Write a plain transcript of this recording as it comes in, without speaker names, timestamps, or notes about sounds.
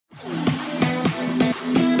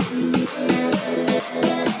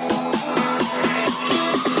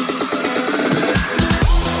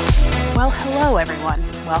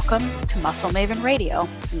welcome to Muscle Maven Radio.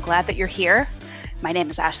 I'm glad that you're here. My name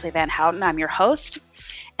is Ashley Van Houten. I'm your host,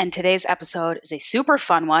 and today's episode is a super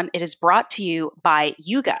fun one. It is brought to you by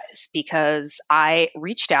you guys because I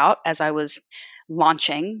reached out as I was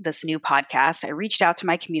launching this new podcast. I reached out to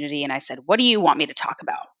my community and I said, what do you want me to talk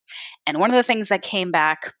about? And one of the things that came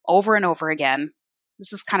back over and over again,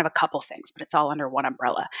 this is kind of a couple things, but it's all under one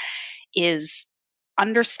umbrella, is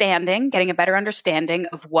getting a better understanding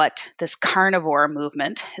of what this carnivore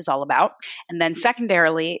movement is all about. And then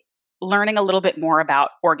secondarily, learning a little bit more about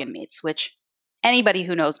organ meats, which anybody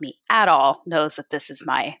who knows me at all knows that this is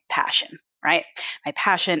my passion, right? My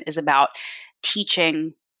passion is about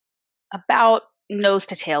teaching about nose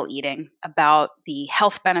to tail eating, about the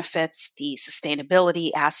health benefits, the sustainability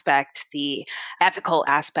aspect, the ethical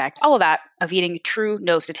aspect, all of that of eating a true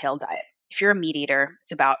nose to tail diet. If you're a meat eater,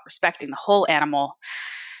 it's about respecting the whole animal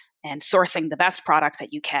and sourcing the best product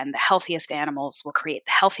that you can. The healthiest animals will create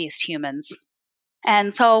the healthiest humans.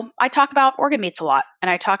 And so I talk about organ meats a lot, and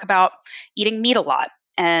I talk about eating meat a lot.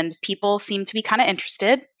 And people seem to be kind of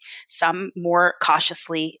interested, some more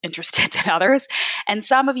cautiously interested than others. And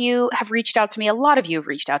some of you have reached out to me, a lot of you have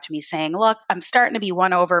reached out to me saying, look, I'm starting to be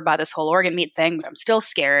won over by this whole organ meat thing, but I'm still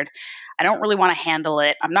scared. I don't really want to handle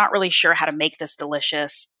it. I'm not really sure how to make this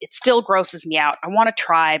delicious. It still grosses me out. I want to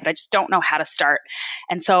try, but I just don't know how to start.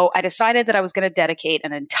 And so I decided that I was going to dedicate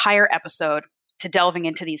an entire episode to delving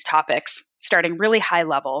into these topics, starting really high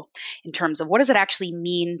level in terms of what does it actually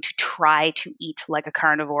mean to try to eat like a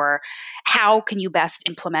carnivore? How can you best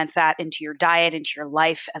implement that into your diet, into your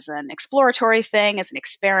life as an exploratory thing, as an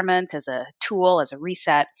experiment, as a tool, as a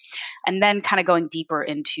reset? And then kind of going deeper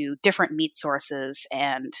into different meat sources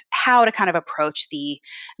and how to kind of approach the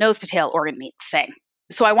nose to tail organ meat thing.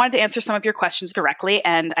 So I wanted to answer some of your questions directly,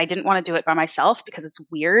 and I didn't want to do it by myself because it's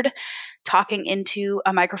weird talking into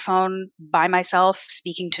a microphone by myself,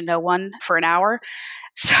 speaking to no one for an hour.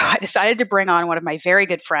 So I decided to bring on one of my very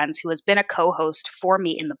good friends who has been a co-host for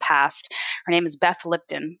me in the past. Her name is Beth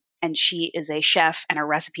Lipton, and she is a chef and a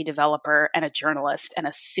recipe developer and a journalist and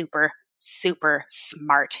a super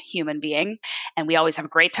smart human being. And we always have a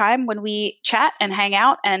great time when we chat and hang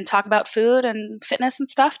out and talk about food and fitness and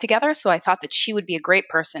stuff together. So I thought that she would be a great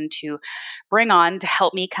person to bring on to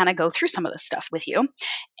help me kind of go through some of this stuff with you.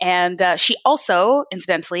 And she also,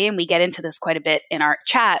 incidentally, and we get into this quite a bit in our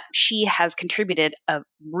chat, she has contributed a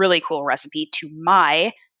really cool recipe to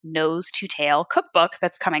my nose to tail cookbook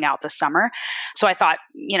that's coming out this summer. So I thought,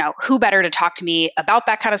 who better to talk to me about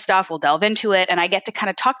that kind of stuff? We'll delve into it. And I get to kind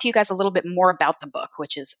of talk to you guys a little bit more about the book,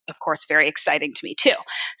 which is, of course, very exciting to me too.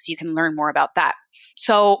 So you can learn more about that.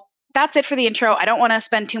 So that's it for the intro. I don't want to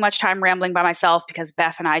spend too much time rambling by myself because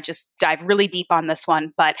Beth and I just dive really deep on this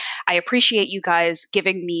one, but I appreciate you guys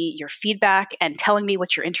giving me your feedback and telling me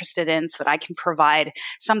what you're interested in so that I can provide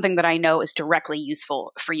something that I know is directly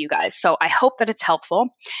useful for you guys. So I hope that it's helpful.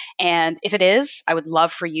 And if it is, I would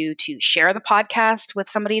love for you to share the podcast with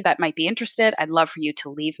somebody that might be interested. I'd love for you to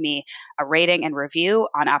leave me a rating and review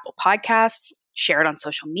on Apple Podcasts, share it on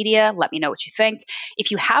social media. Let me know what you think. If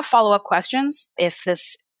you have follow-up questions, if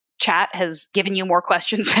this chat has given you more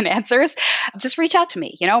questions than answers, just reach out to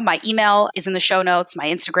me. My email is in the show notes, my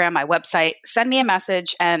Instagram, my website. Send me a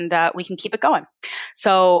message and we can keep it going.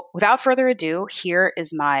 So without further ado, here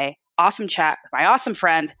is my awesome chat with my awesome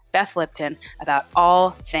friend, Beth Lipton, about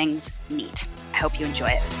all things meat. I hope you enjoy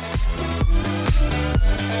it.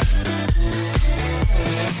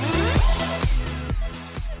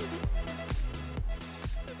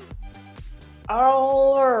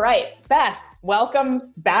 All right, Beth.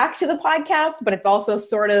 Welcome back to the podcast, but it's also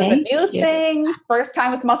sort of a new thing. First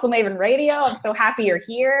time with Muscle Maven Radio. I'm so happy you're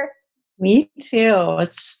here. Me too.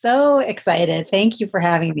 So excited. Thank you for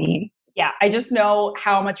having me. Yeah, I just know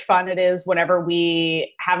how much fun it is whenever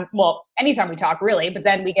we have, anytime we talk really, but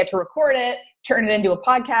then we get to record it, turn it into a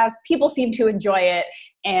podcast. People seem to enjoy it.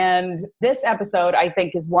 And this episode, I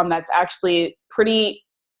think, is one that's actually pretty,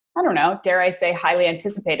 dare I say, highly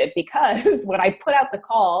anticipated, because when I put out the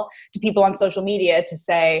call to people on social media to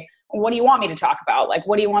say, what do you want me to talk about? Like,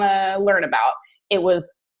 what do you want to learn about? It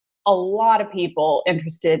was a lot of people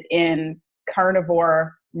interested in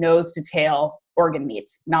carnivore nose to tail organ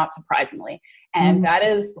meats, not surprisingly. And that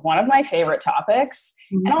is one of my favorite topics.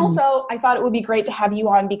 And also, I thought it would be great to have you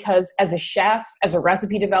on because as a chef, as a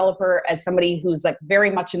recipe developer, as somebody who's like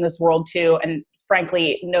very much in this world too, and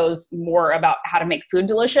frankly knows more about how to make food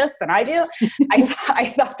delicious than I do, I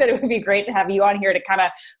thought that it would be great to have you on here to kind of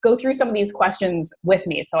go through some of these questions with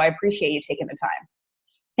me. So I appreciate you taking the time.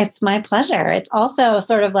 It's my pleasure. It's also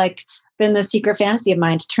sort of like been the secret fantasy of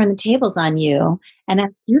mine to turn the tables on you and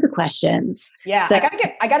ask you the questions. Yeah, So,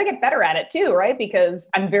 I gotta get better at it too, right? Because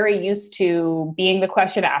I'm very used to being the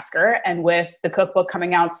question asker, and with the cookbook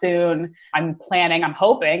coming out soon, I'm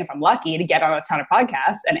hoping, if I'm lucky, to get on a ton of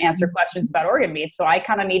podcasts and answer questions about organ meats. So I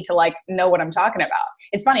kind of need to like know what I'm talking about.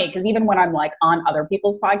 It's funny because even when I'm like on other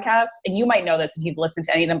people's podcasts, and you might know this if you've listened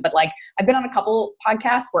to any of them, but like I've been on a couple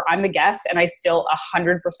podcasts where I'm the guest and I still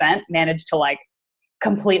 100% manage to like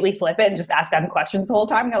completely flip it and just ask them questions the whole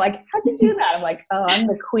time. And they're like, how'd you do that? I'm like, oh, I'm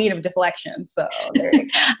the queen of deflection. So there you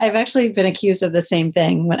go. I've actually been accused of the same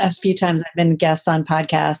thing. When a few times I've been guests on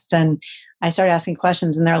podcasts and I start asking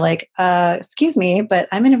questions and they're like, excuse me, but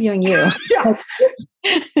I'm interviewing you.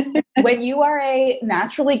 When you are a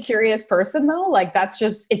naturally curious person though, like it's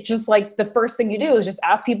just like the first thing you do is just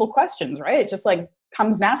ask people questions, right? It just like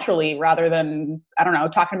comes naturally rather than, I don't know,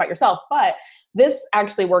 talking about yourself. But this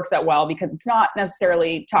actually works out well because it's not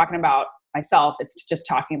necessarily talking about myself. It's just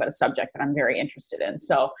talking about a subject that I'm very interested in.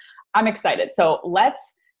 So I'm excited. So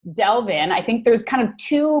let's delve in. I think there's kind of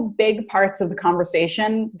two big parts of the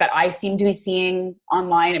conversation that I seem to be seeing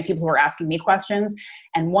online and people who are asking me questions.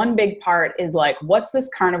 And one big part is like, what's this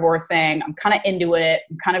carnivore thing? I'm kind of into it.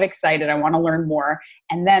 I'm kind of excited. I want to learn more.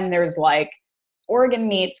 And then there's like, organ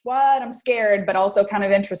meats, what? I'm scared, but also kind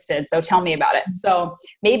of interested. So tell me about it. So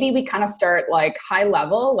maybe we kind of start like high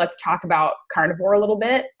level. Let's talk about carnivore a little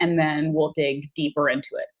bit, and then we'll dig deeper into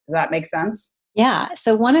it. Does that make sense? Yeah.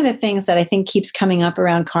 So one of the things that I think keeps coming up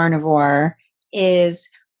around carnivore is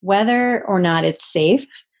whether or not it's safe,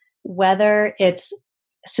 whether it's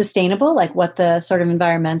sustainable, like what the sort of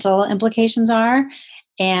environmental implications are.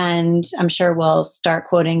 And I'm sure we'll start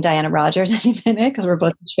quoting Diana Rogers any minute because we're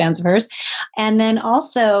both huge fans of hers. And then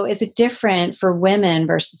also, is it different for women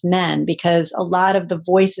versus men? Because a lot of the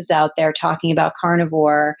voices out there talking about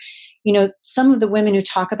carnivore, you know, some of the women who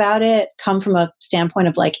talk about it come from a standpoint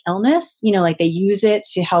of like illness, you know, like they use it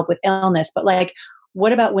to help with illness. But like,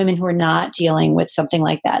 what about women who are not dealing with something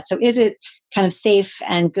like that? So is it kind of safe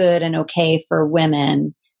and good and okay for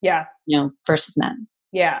women, yeah, you know, versus men?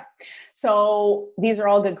 Yeah. So these are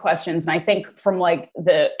all good questions. And I think from like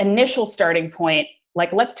the initial starting point,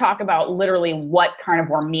 like let's talk about literally what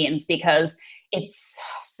carnivore means, because it's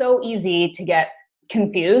so easy to get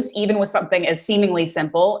confused, even with something as seemingly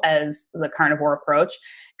simple as the carnivore approach.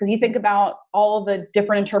 Because you think about all of the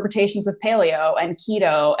different interpretations of paleo and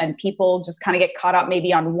keto, and people just kind of get caught up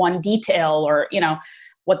maybe on one detail or, you know,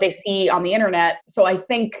 what they see on the internet. So I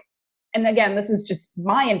think, and again, this is just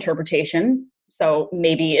my interpretation, so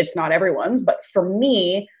maybe it's not everyone's, but for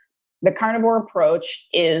me, the carnivore approach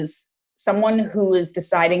is someone who is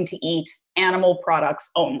deciding to eat animal products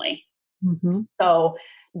only. Mm-hmm. So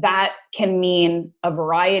that can mean a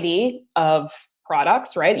variety of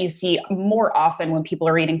products, right? You see more often when people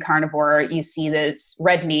are eating carnivore, you see that it's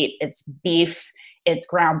red meat, it's beef, it's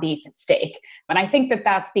ground beef, it's steak. And I think that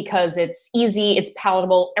that's because it's easy, it's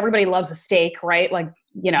palatable. Everybody loves a steak, right? Like,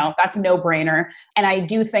 you know, that's a no-brainer. And I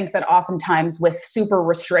do think that oftentimes with super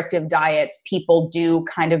restrictive diets, people do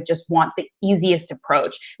kind of just want the easiest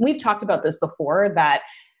approach. We've talked about this before, that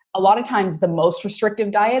a lot of times the most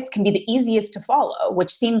restrictive diets can be the easiest to follow,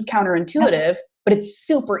 which seems counterintuitive, but it's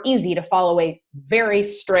super easy to follow a very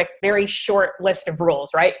strict, very short list of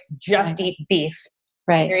rules, right? Just eat beef.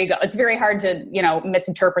 Right. There you go. It's very hard to, you know,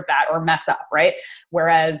 misinterpret that or mess up, right?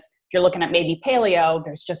 Whereas if you're looking at maybe paleo,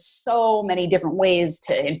 there's just so many different ways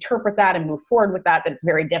to interpret that and move forward with that it's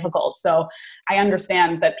very difficult. So I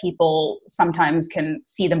understand that people sometimes can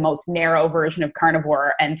see the most narrow version of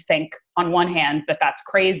carnivore and think on one hand that that's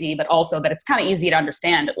crazy, but also that it's kind of easy to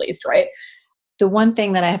understand at least, right? The one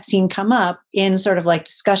thing that I have seen come up in sort of like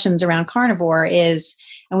discussions around carnivore is,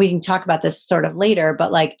 and we can talk about this sort of later,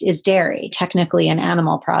 but like, is dairy technically an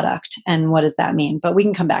animal product? And what does that mean? But we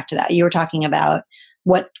can come back to that. You were talking about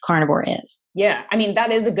what carnivore is. Yeah. I mean,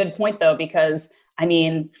 that is a good point though, because I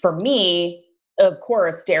mean, for me, of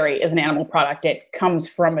course, dairy is an animal product. It comes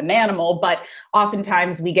from an animal, but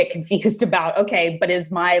oftentimes we get confused about, okay, but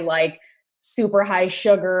is my like super high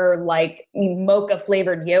sugar, like mocha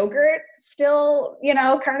flavored yogurt still, you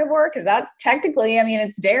know, carnivore? Because that technically, I mean,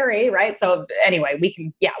 it's dairy, right? So anyway,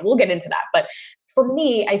 we'll get into that. But for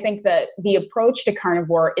me, I think that the approach to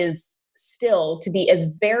carnivore is still to be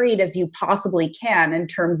as varied as you possibly can in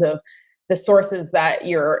terms of the sources that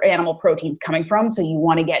your animal protein's coming from. So you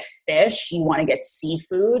want to get fish, you want to get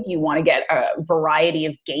seafood, you want to get a variety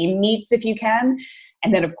of game meats if you can.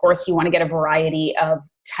 And then of course you want to get a variety of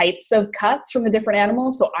types of cuts from the different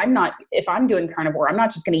animals. So if I'm doing carnivore, I'm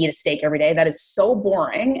not just going to eat a steak every day. That is so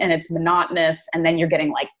boring and it's monotonous. And then you're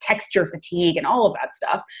getting like texture fatigue and all of that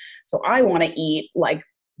stuff. So I want to eat like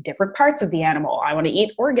different parts of the animal. I want to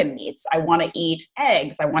eat organ meats. I want to eat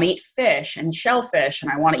eggs. I want to eat fish and shellfish.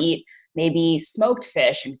 And I want to eat maybe smoked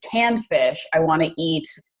fish and canned fish. I want to eat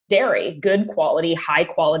dairy, good quality, high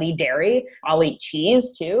quality dairy. I'll eat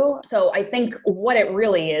cheese too. So I think what it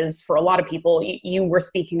really is for a lot of people, you were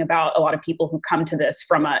speaking about a lot of people who come to this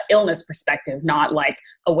from an illness perspective, not like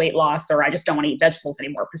a weight loss or I just don't want to eat vegetables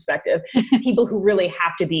anymore perspective. People who really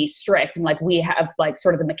have to be strict. And like we have like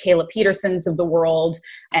sort of the Michaela Petersons of the world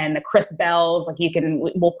and the Chris Bells. Like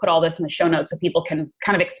we'll put all this in the show notes so people can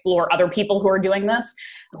kind of explore other people who are doing this,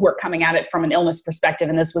 who are coming at it from an illness perspective.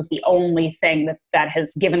 And this was the only thing that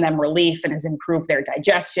has given them relief and has improved their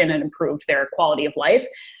digestion and improved their quality of life.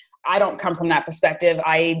 I don't come from that perspective.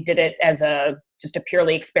 I did it as just a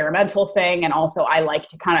purely experimental thing. And also I like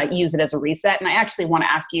to kind of use it as a reset. And I actually want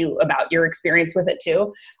to ask you about your experience with it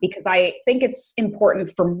too, because I think it's important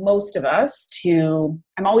for most of us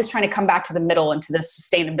I'm always trying to come back to the middle and to this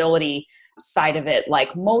sustainability side of it.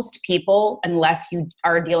 Like most people, unless you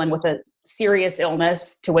are dealing with a serious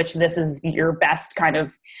illness to which this is your best kind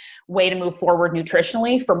of way to move forward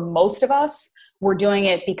nutritionally, for most of us, we're doing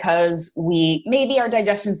it because maybe our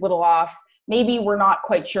digestion's a little off. Maybe we're not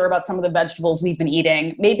quite sure about some of the vegetables we've been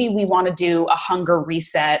eating. Maybe we want to do a hunger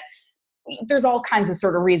reset. There's all kinds of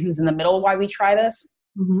sort of reasons in the middle why we try this.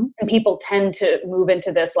 Mm-hmm. And people tend to move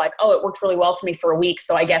into this like, oh, it worked really well for me for a week.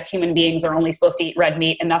 So I guess human beings are only supposed to eat red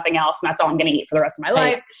meat and nothing else. And that's all I'm going to eat for the rest of my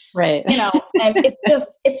life. Right. And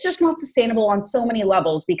it's just not sustainable on so many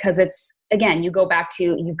levels because again, you go back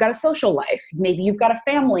to, you've got a social life. Maybe you've got a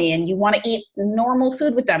family and you want to eat normal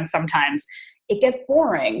food with them sometimes. It gets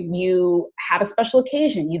boring. You have a special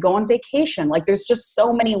occasion. You go on vacation. Like there's just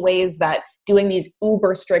so many ways that doing these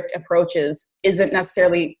uber strict approaches isn't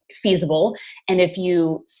necessarily feasible. And if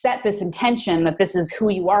you set this intention that this is who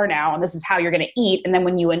you are now and this is how you're going to eat, and then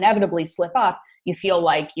when you inevitably slip up, you feel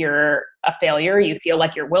like you're a failure. You feel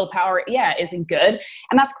like your willpower, isn't good.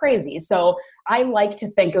 And that's crazy. So I like to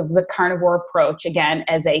think of the carnivore approach again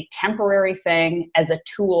as a temporary thing, as a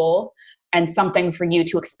tool, and something for you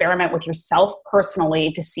to experiment with yourself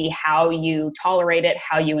personally to see how you tolerate it,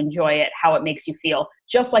 how you enjoy it, how it makes you feel,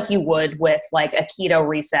 just like you would with like a keto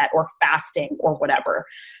reset or fasting or whatever.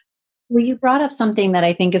 Well, you brought up something that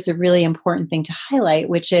I think is a really important thing to highlight,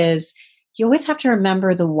 which is you always have to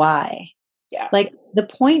remember the why. Yeah. Like the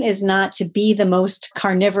point is not to be the most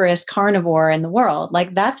carnivorous carnivore in the world.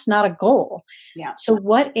 Like that's not a goal. Yeah. So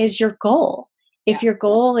what is your goal? If your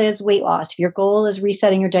goal is weight loss, if your goal is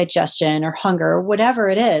resetting your digestion or hunger or whatever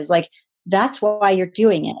it is, like that's why you're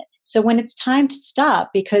doing it. So when it's time to stop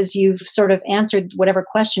because you've sort of answered whatever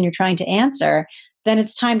question you're trying to answer, then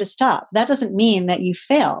it's time to stop. That doesn't mean that you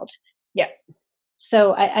failed. Yeah.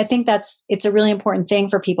 So I think it's a really important thing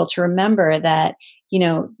for people to remember that,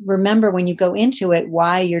 remember when you go into it,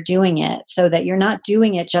 why you're doing it so that you're not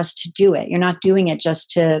doing it just to do it. You're not doing it just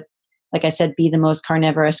to, like I said, be the most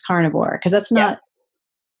carnivorous carnivore, because that's not,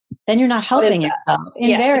 then you're not helping yourself.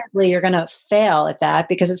 Invariably, you're going to fail at that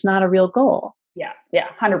because it's not a real goal. Yeah,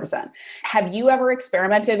 100%. Have you ever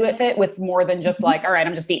experimented with it with more than just like, all right,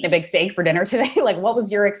 I'm just eating a big steak for dinner today? Like, what was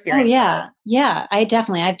your experience? Oh, yeah. Yeah,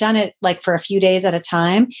 I've done it like for a few days at a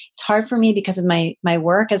time. It's hard for me because of my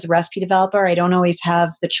work as a recipe developer. I don't always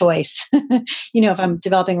have the choice. If I'm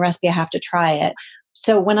developing a recipe, I have to try it.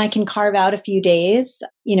 So when I can carve out a few days,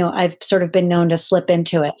 I've sort of been known to slip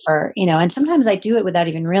into it for, and sometimes I do it without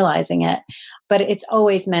even realizing it, but it's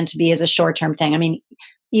always meant to be as a short-term thing. I mean,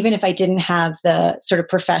 even if I didn't have the sort of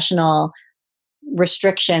professional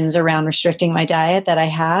restrictions around restricting my diet that I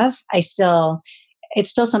have, it's still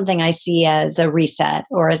something I see as a reset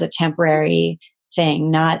or as a temporary thing,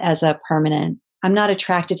 not as a permanent. I'm not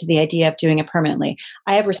attracted to the idea of doing it permanently.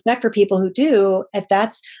 I have respect for people who do. I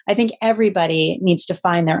think everybody needs to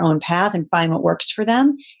find their own path and find what works for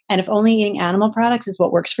them. And if only eating animal products is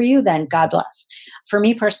what works for you, then God bless. For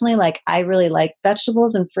me personally, like I really like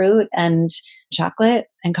vegetables and fruit and chocolate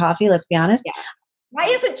and coffee, let's be honest. Yeah. Why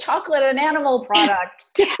isn't chocolate an animal product?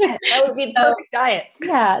 That would be the perfect diet.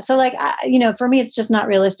 Yeah. So like, for me, it's just not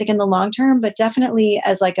realistic in the long term, but definitely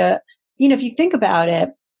as like if you think about it,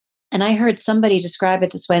 and I heard somebody describe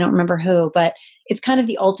it this way, I don't remember who, but it's kind of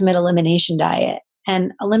the ultimate elimination diet.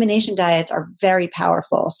 And elimination diets are very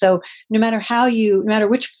powerful. So no matter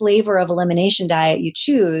which flavor of elimination diet you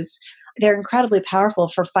choose, they're incredibly powerful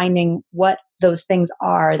for finding what those things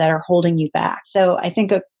are that are holding you back. So I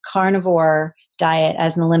think a carnivore diet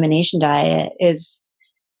as an elimination diet is,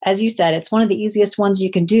 as you said, it's one of the easiest ones you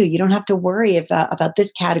can do. You don't have to worry about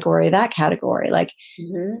this category, that category. Like,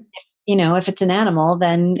 if it's an animal,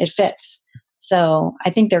 then it fits. So I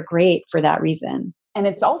think they're great for that reason. And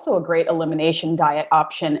it's also a great elimination diet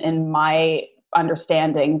option in my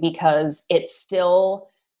understanding, because it still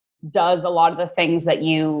does a lot of the things that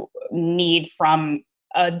you need from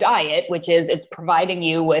a diet, which is it's providing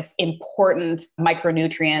you with important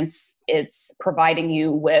micronutrients. It's providing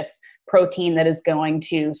you with protein that is going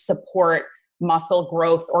to support muscle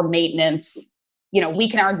growth or maintenance. We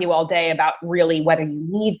can argue all day about really whether you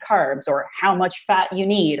need carbs or how much fat you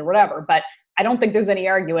need or whatever, but I don't think there's any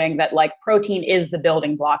arguing that like protein is the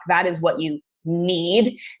building block. That is what you need.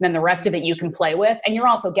 And then the rest of it you can play with. And you're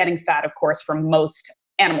also getting fat, of course, from most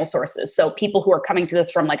animal sources. So people who are coming to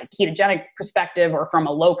this from like a ketogenic perspective or from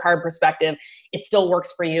a low carb perspective, it still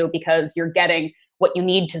works for you because you're getting what you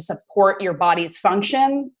need to support your body's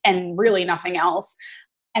function and really nothing else.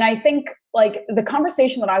 And I think like the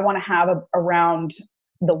conversation that I want to have around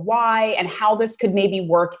the why and how this could maybe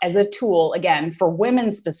work as a tool, again, for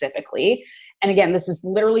women specifically. And again, this is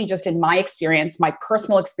literally just in my experience, my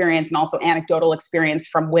personal experience, and also anecdotal experience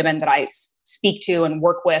from women that I speak to and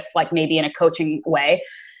work with, like maybe in a coaching way.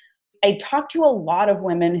 I talk to a lot of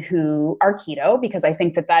women who are keto because I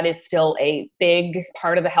think that that is still a big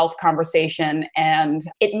part of the health conversation. And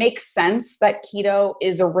it makes sense that keto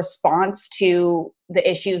is a response to the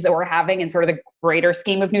issues that we're having in sort of the greater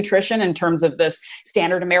scheme of nutrition in terms of this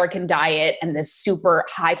standard American diet and this super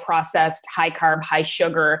high processed, high carb, high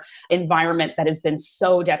sugar environment that has been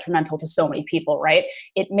so detrimental to so many people, right?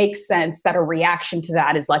 It makes sense that a reaction to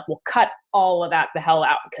that is like, we'll cut all of that the hell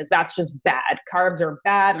out because that's just bad. Carbs are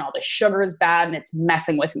bad and all the sugar is bad and it's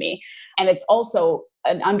messing with me. And it's also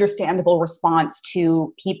an understandable response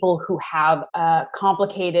to people who have a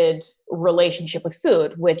complicated relationship with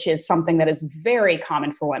food, which is something that is very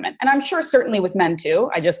common for women. And I'm sure certainly with men too.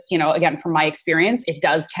 I just, again, from my experience, it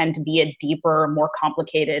does tend to be a deeper, more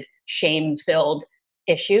complicated, shame-filled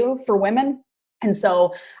issue for women. And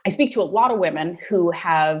so I speak to a lot of women who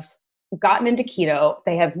have gotten into keto.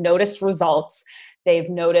 They have noticed results. They've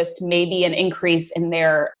noticed maybe an increase in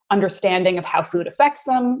their understanding of how food affects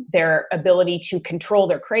them, their ability to control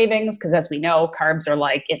their cravings, because as we know, carbs are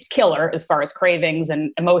like, it's killer as far as cravings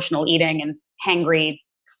and emotional eating and hangry,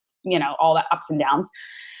 all the ups and downs.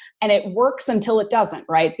 And it works until it doesn't,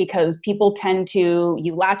 right? Because people tend to,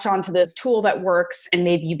 you latch onto this tool that works and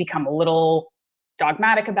maybe you become a little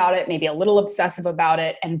dogmatic about it, maybe a little obsessive about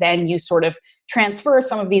it. And then you sort of transfer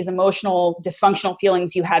some of these emotional dysfunctional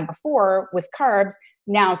feelings you had before with carbs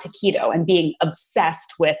now to keto and being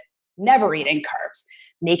obsessed with never eating carbs,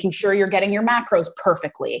 making sure you're getting your macros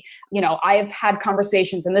perfectly. I have had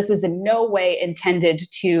conversations, and this is in no way intended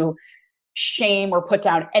to shame or put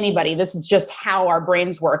down anybody. This is just how our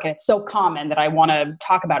brains work. And it's so common that I want to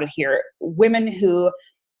talk about it here. Women who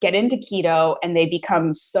get into keto and they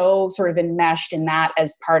become so sort of enmeshed in that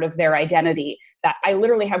as part of their identity that I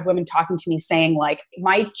literally have women talking to me saying like,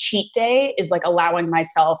 my cheat day is like allowing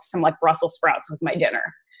myself some like Brussels sprouts with my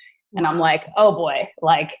dinner. And I'm like, oh boy,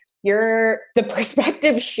 like the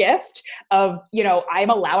perspective shift of, I'm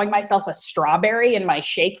allowing myself a strawberry in my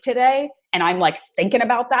shake today. And I'm like thinking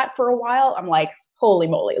about that for a while. I'm like, holy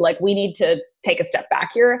moly, like we need to take a step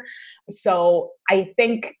back here. So I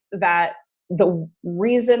think that the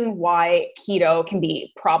reason why keto can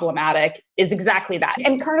be problematic is exactly that.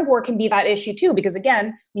 And carnivore can be that issue too, because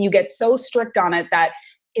again, when you get so strict on it, that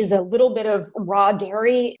is a little bit of raw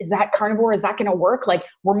dairy. Is that carnivore? Is that going to work? Like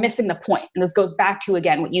we're missing the point. And this goes back to,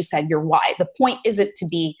 again, what you said, your why. The point isn't to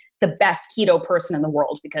be the best keto person in the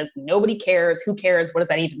world because nobody cares. Who cares? What does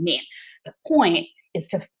that even mean? The point is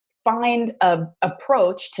to find an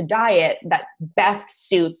approach to diet that best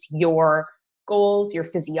suits your goals, your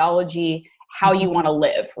physiology, how you want to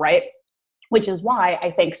live, right? Which is why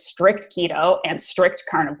I think strict keto and strict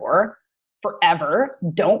carnivore forever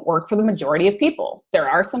don't work for the majority of people. There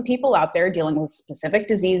are some people out there dealing with specific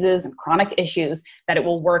diseases and chronic issues that it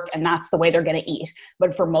will work and that's the way they're going to eat.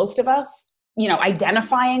 But for most of us,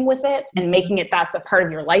 identifying with it and making it that's a part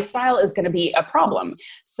of your lifestyle is going to be a problem.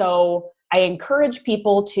 So I encourage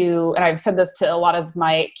people to, and I've said this to a lot of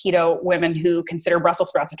my keto women who consider Brussels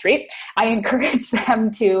sprouts a treat, I encourage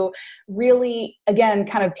them to really, again,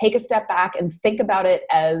 kind of take a step back and think about it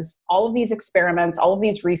as all of these experiments, all of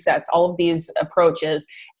these resets, all of these approaches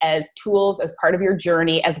as tools, as part of your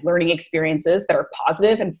journey, as learning experiences that are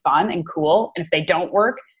positive and fun and cool. And if they don't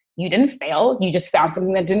work, you didn't fail. You just found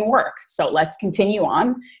something that didn't work. So let's continue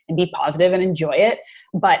on and be positive and enjoy it.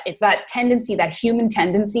 But it's that tendency, that human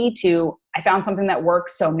tendency to, I found something that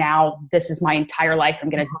works. So now this is my entire life. I'm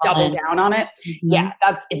going to double down on it. Mm-hmm. Yeah,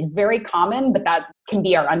 it's very common, but that can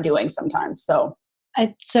be our undoing sometimes. So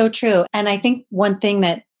it's so true. And I think one thing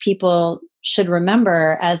that people should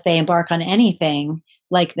remember as they embark on anything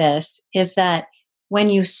like this is that when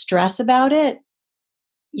you stress about it,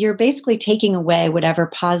 you're basically taking away whatever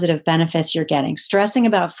positive benefits you're getting. Stressing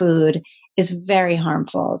about food is very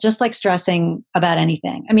harmful, just like stressing about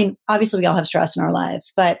anything. I mean, obviously we all have stress in our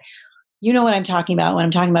lives, but you know what I'm talking about when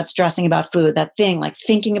I'm talking about stressing about food, that thing like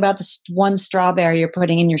thinking about the one strawberry you're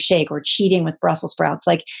putting in your shake or cheating with Brussels sprouts.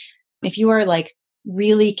 Like if you are like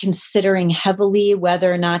really considering heavily whether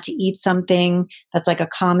or not to eat something that's like a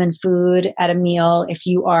common food at a meal, if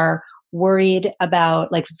you are worried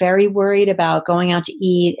about, like very worried about going out to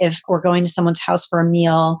eat or going to someone's house for a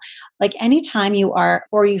meal, like anytime you are,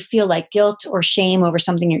 or you feel like guilt or shame over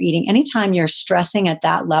something you're eating, anytime you're stressing at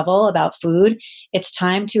that level about food, it's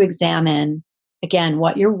time to examine again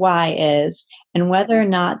what your why is and whether or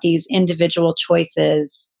not these individual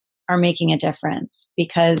choices are making a difference.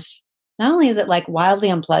 Because not only is it like wildly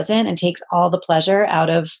unpleasant and takes all the pleasure out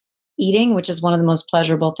of eating, which is one of the most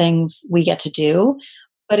pleasurable things we get to do,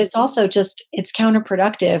 but it's also just, it's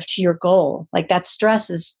counterproductive to your goal. Like that stress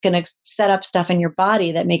is going to set up stuff in your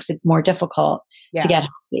body that makes it more difficult to get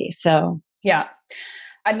healthy. So, yeah.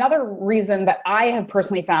 Another reason that I have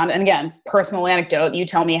personally found, and again, personal anecdote, you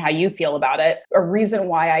tell me how you feel about it. A reason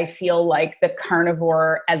why I feel like the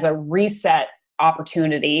carnivore as a reset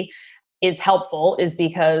opportunity is helpful is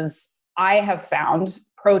because I have found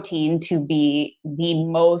protein to be the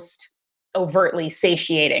most overtly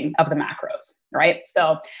satiating of the macros, right?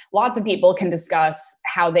 So lots of people can discuss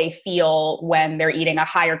how they feel when they're eating a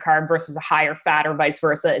higher carb versus a higher fat or vice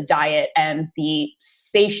versa diet and the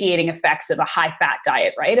satiating effects of a high fat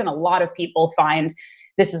diet, right? And a lot of people find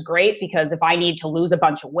this is great because if I need to lose a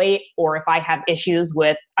bunch of weight or if I have issues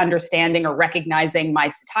with understanding or recognizing my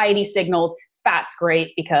satiety signals, fat's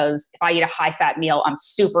great because if I eat a high fat meal, I'm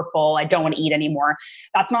super full. I don't want to eat anymore.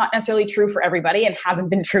 That's not necessarily true for everybody and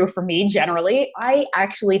hasn't been true for me generally. I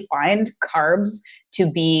actually find carbs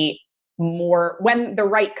to be more, when the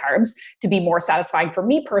right carbs, to be more satisfying for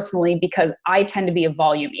me personally because I tend to be a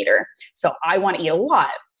volume eater. So I want to eat a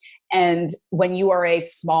lot. And when you are a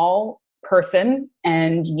small person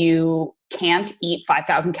and you can't eat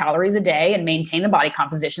 5,000 calories a day and maintain the body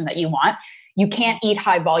composition that you want, you can't eat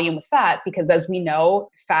high volume of fat because, as we know,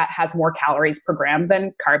 fat has more calories per gram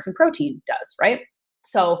than carbs and protein does, right?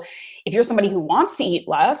 So if you're somebody who wants to eat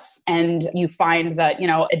less and you find that, you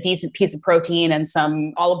know, a decent piece of protein and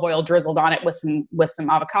some olive oil drizzled on it with some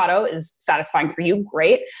avocado is satisfying for you,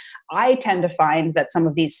 great. I tend to find that some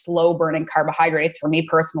of these slow burning carbohydrates for me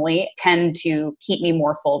personally tend to keep me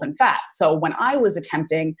more full than fat. So when I was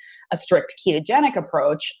attempting a strict ketogenic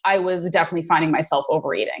approach, I was definitely finding myself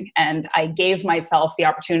overeating. And I gave myself the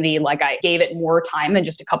opportunity, like I gave it more time than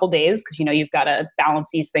just a couple days because, you know, you've got to balance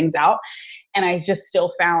these things out. And I just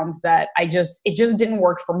still found that it just didn't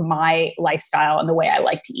work for my lifestyle and the way I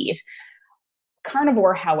like to eat.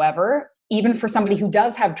 Carnivore, however, even for somebody who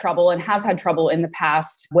does have trouble and has had trouble in the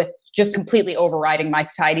past with just completely overriding my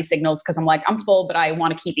satiety signals, because I'm like, I'm full, but I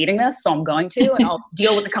want to keep eating this, so I'm going to, and I'll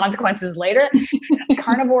deal with the consequences later.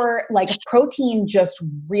 Carnivore, like protein, just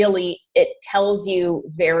really, it tells you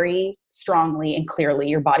very strongly and clearly,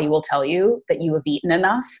 your body will tell you that you have eaten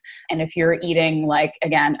enough. And if you're eating, like,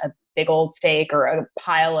 again, a big old steak or a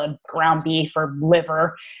pile of ground beef or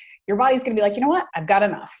liver, your body's going to be like, you know what? I've got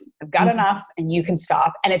enough. I've got enough, and you can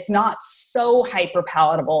stop. And it's not so hyper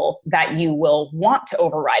palatable that you will want to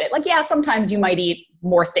override it. Like, yeah, sometimes you might eat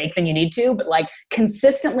more steak than you need to, but like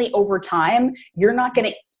consistently over time, you're not going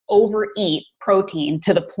to overeat protein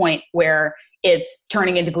to the point where it's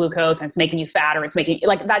turning into glucose and it's making you fat, or it's making,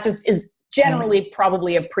 like, that just is generally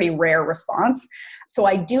probably a pretty rare response. So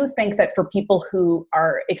I do think that for people who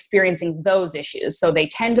are experiencing those issues, so they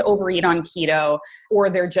tend to overeat on keto, or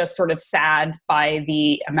they're just sort of sad by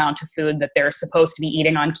the amount of food that they're supposed to be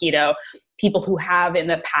eating on keto, people who have in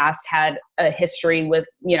the past had a history with,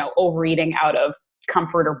 you know, overeating out of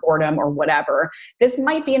comfort or boredom or whatever, this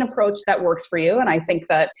might be an approach that works for you. And I think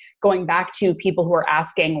that going back to people who are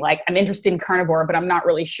asking, like, I'm interested in carnivore, but I'm not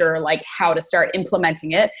really sure like how to start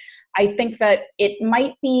implementing it, I think that it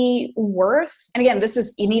might be worth, and again, this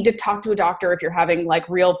is, you need to talk to a doctor if you're having like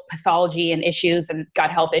real pathology and issues and gut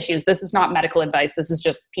health issues. This is not medical advice. This is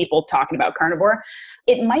just people talking about carnivore.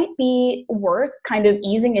 It might be worth kind of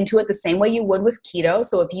easing into it the same way you would with keto.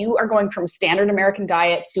 So if you are going from standard American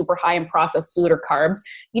diet, super high in processed food or carbs,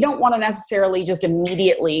 you don't want to necessarily just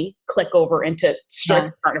immediately click over into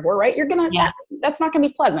strict carnivore, right? You're going to, that's not going to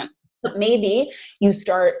be pleasant. But maybe you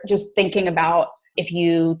start just thinking about, if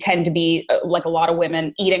you tend to be, like a lot of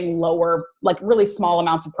women, eating lower, like really small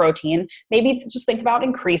amounts of protein, maybe just think about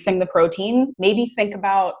increasing the protein. Maybe think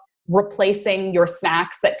about replacing your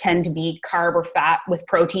snacks that tend to be carb or fat with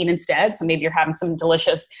protein instead. So maybe you're having some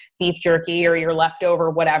delicious beef jerky or your leftover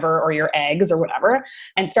whatever, or your eggs or whatever,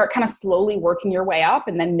 and start kind of slowly working your way up.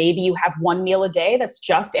 And then maybe you have one meal a day that's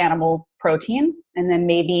just animal protein. And then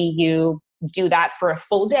maybe you do that for a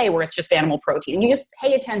full day where it's just animal protein. And you just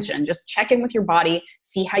pay attention, just check in with your body,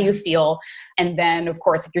 see how you feel. And then, of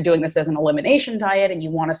course, if you're doing this as an elimination diet and you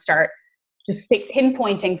want to start just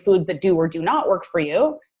pinpointing foods that do or do not work for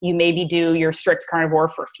you, you maybe do your strict carnivore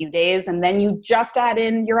for a few days, and then you just add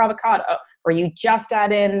in your avocado, or you just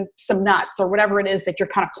add in some nuts, or whatever it is that you're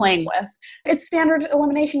kind of playing with. It's standard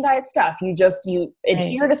elimination diet stuff. You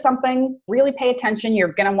adhere to something, really pay attention.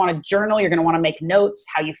 You're going to want to journal. You're going to want to make notes,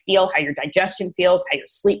 how you feel, how your digestion feels, how your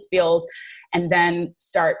sleep feels, and then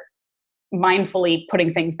start mindfully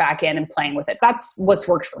putting things back in and playing with it. That's what's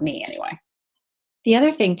worked for me anyway. The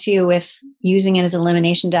other thing too, with using it as an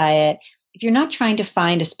elimination diet, if you're not trying to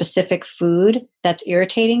find a specific food that's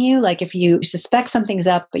irritating you, like if you suspect something's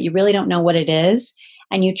up, but you really don't know what it is,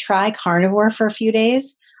 and you try carnivore for a few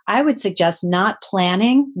days, I would suggest not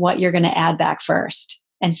planning what you're going to add back first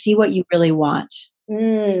and see what you really want.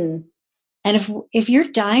 And if you're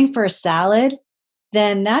dying for a salad,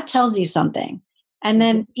 then that tells you something. And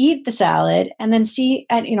then eat the salad and then see,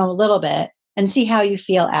 a little bit and see how you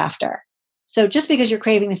feel after. So just because you're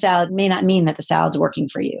craving the salad may not mean that the salad's working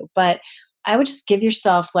for you, but I would just give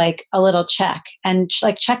yourself like a little check and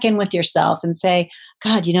check in with yourself and say,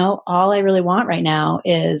 God, all I really want right now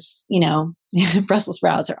is, Brussels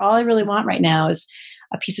sprouts, or all I really want right now is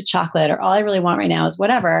a piece of chocolate, or all I really want right now is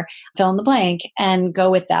whatever, fill in the blank, and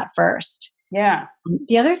go with that first. Yeah.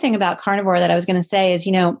 The other thing about carnivore that I was going to say is,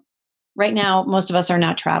 right now, most of us are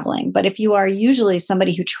not traveling, but if you are usually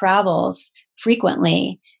somebody who travels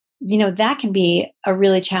frequently, that can be a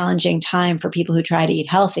really challenging time for people who try to eat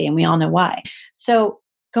healthy, and we all know why. So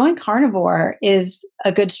going carnivore is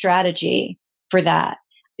a good strategy for that,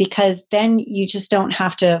 because then you just don't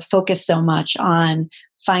have to focus so much on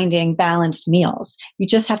finding balanced meals. You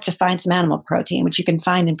just have to find some animal protein, which you can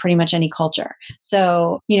find in pretty much any culture.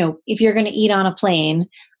 So, if you're going to eat on a plane,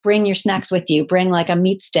 bring your snacks with you. Bring like a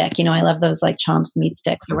meat stick. I love those like Chomps meat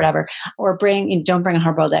sticks or whatever. Or don't bring a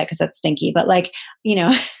hard-boiled egg because that's stinky. But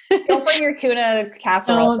don't bring your tuna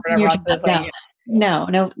casserole. No,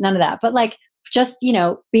 none of that. But just,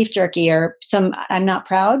 beef jerky or I'm not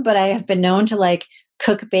proud, but I have been known to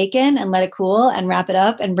cook bacon and let it cool and wrap it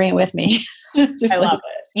up and bring it with me. I love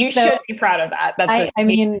it. You should be proud of that.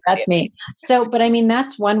 That's me. So, but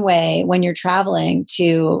that's one way when you're traveling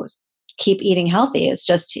to keep eating healthy, is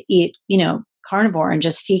just to eat, carnivore and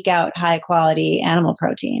just seek out high quality animal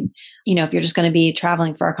protein. If you're just going to be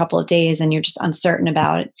traveling for a couple of days and you're just uncertain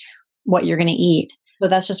about what you're going to eat. So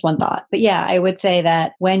that's just one thought. But yeah, I would say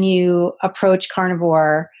that when you approach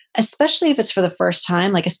carnivore, especially if it's for the first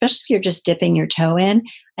time, especially if you're just dipping your toe in,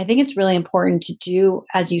 I think it's really important to do,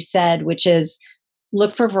 as you said, which is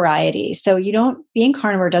look for variety. So being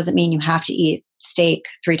carnivore doesn't mean you have to eat steak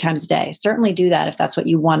 3 times a day. Certainly do that if that's what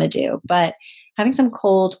you want to do. But having some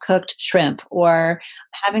cold cooked shrimp, or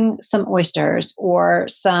having some oysters, or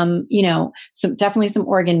some definitely some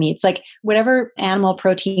organ meats, whatever animal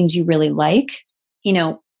proteins you really like,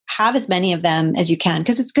 have as many of them as you can,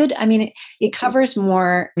 because it's good. It covers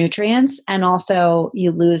more nutrients, and also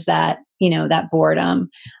you lose that, that boredom.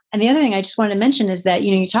 And the other thing I just wanted to mention is that,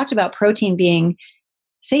 you talked about protein being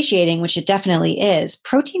satiating, which it definitely is.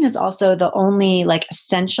 Protein is also the only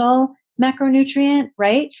essential macronutrient,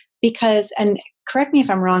 right? Because, and correct me if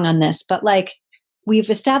I'm wrong on this, but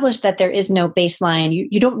we've established that there is no baseline.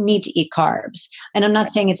 You don't need to eat carbs. And I'm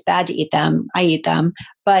not saying it's bad to eat them. I eat them,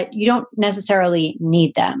 but you don't necessarily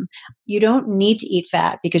need them. You don't need to eat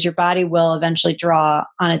fat, because your body will eventually draw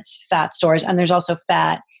on its fat stores. And there's also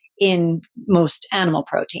fat in most animal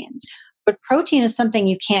proteins. But protein is something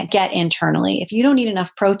you can't get internally. If you don't eat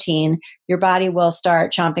enough protein, your body will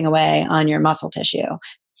start chomping away on your muscle tissue.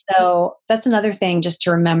 So that's another thing just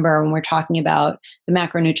to remember when we're talking about the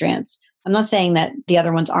macronutrients. I'm not saying that the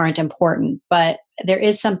other ones aren't important, but there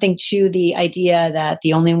is something to the idea that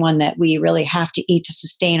the only one that we really have to eat to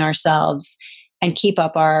sustain ourselves and keep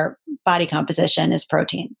up our body composition is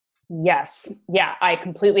protein. Yes. Yeah, I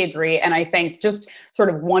completely agree. And I think just sort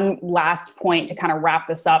of one last point to kind of wrap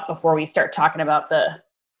this up before we start talking about the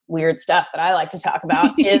weird stuff that I like to talk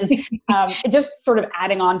about is just sort of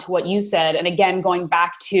adding on to what you said. And again, going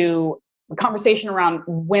back to the conversation around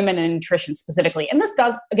women and nutrition specifically. And this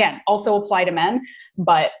does, again, also apply to men,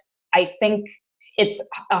 but I think it's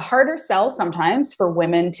a harder sell sometimes for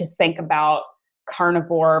women to think about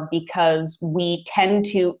carnivore because we tend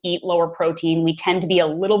to eat lower protein. We tend to be a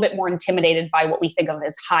little bit more intimidated by what we think of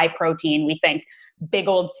as high protein. We think big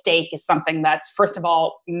old steak is something that's, first of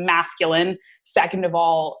all, masculine. Second of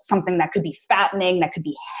all, something that could be fattening, that could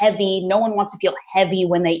be heavy. No one wants to feel heavy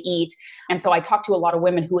when they eat. And so I talk to a lot of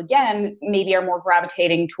women who, again, maybe are more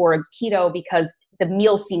gravitating towards keto because the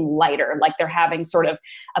meals seem lighter, like they're having sort of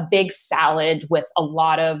a big salad with a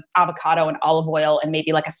lot of avocado and olive oil and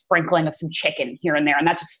maybe like a sprinkling of some chicken here and there. And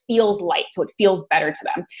that just feels light. So it feels better to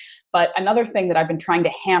them. But another thing that I've been trying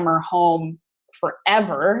to hammer home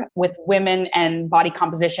forever with women and body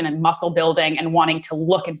composition and muscle building and wanting to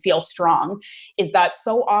look and feel strong is that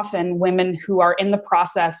so often women who are in the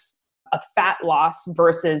process of fat loss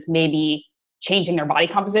versus maybe changing their body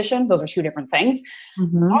composition, those are two different things,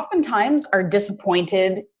 oftentimes are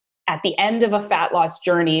disappointed at the end of a fat loss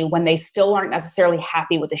journey when they still aren't necessarily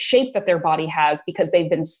happy with the shape that their body has because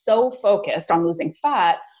they've been so focused on losing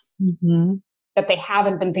fat that they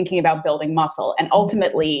haven't been thinking about building muscle. And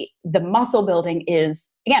ultimately, the muscle building is,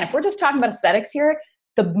 again, if we're just talking about aesthetics here,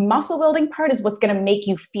 the muscle building part is what's going to make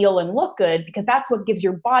you feel and look good because that's what gives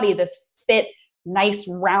your body this fit, nice,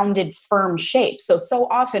 rounded, firm shape. So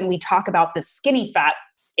often we talk about the skinny fat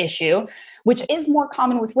issue, which is more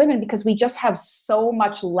common with women because we just have so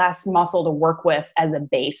much less muscle to work with as a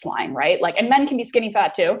baseline, right? Like, and men can be skinny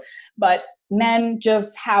fat too, but men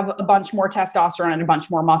just have a bunch more testosterone and a bunch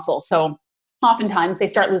more muscle. So oftentimes they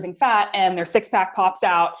start losing fat and their six pack pops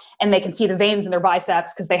out and they can see the veins in their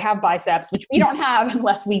biceps because they have biceps, which we don't have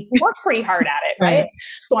unless we work pretty hard at it. Right.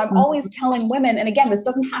 So I'm always telling women, and again, this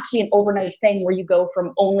doesn't have to be an overnight thing where you go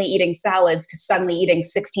from only eating salads to suddenly eating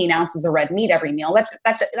 16 ounces of red meat every meal.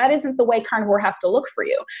 That isn't the way carnivore has to look for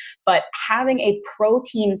you. But having a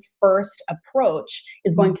protein first approach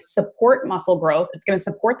is going to support muscle growth. It's going to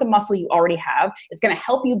support the muscle you already have. It's going to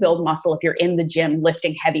help you build muscle if you're in the gym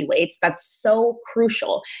lifting heavy weights. That's so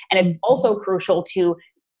crucial. And it's also crucial to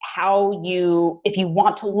how if you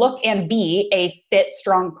want to look and be a fit,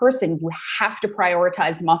 strong person, you have to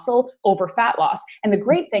prioritize muscle over fat loss. And the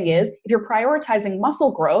great thing is, if you're prioritizing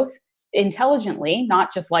muscle growth intelligently,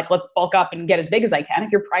 not just like, let's bulk up and get as big as I can.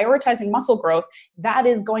 If you're prioritizing muscle growth, that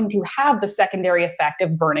is going to have the secondary effect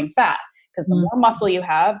of burning fat. Because the more muscle you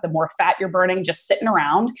have, the more fat you're burning just sitting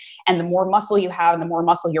around. And the more muscle you have and the more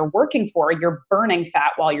muscle you're working for, you're burning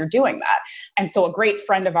fat while you're doing that. And so a great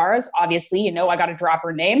friend of ours, obviously, I got to drop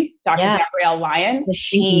her name, Dr. Gabrielle Lyon.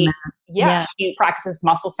 She practices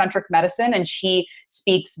muscle-centric medicine, and she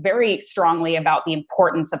speaks very strongly about the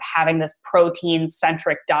importance of having this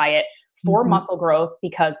protein-centric diet for muscle growth,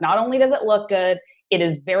 because not only does it look good, it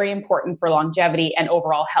is very important for longevity and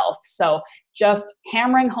overall health. So just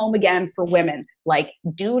hammering home again for women, like,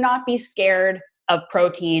 do not be scared of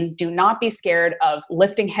protein. Do not be scared of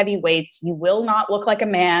lifting heavy weights. You will not look like a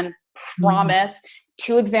man, promise.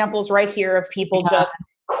 2 examples right here of people just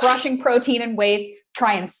crushing protein and weights,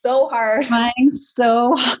 trying so hard. Trying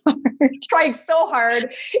so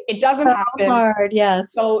hard. It doesn't happen. Hard,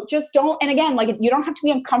 yes. So just don't, and again, like, you don't have to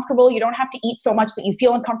be uncomfortable. You don't have to eat so much that you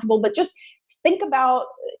feel uncomfortable, but just think about,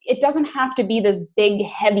 it doesn't have to be this big,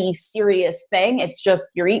 heavy, serious thing. It's just,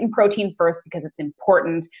 you're eating protein first because it's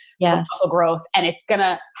important for muscle growth, and it's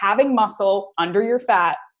having muscle under your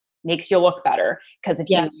fat makes you look better. Because if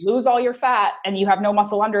you lose all your fat and you have no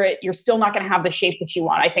muscle under it, you're still not going to have the shape that you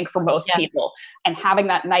want, I think, for most people. And having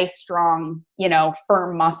that nice, strong,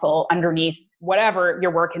 firm muscle underneath whatever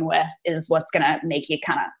you're working with is what's going to make you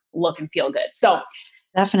kind of look and feel good. So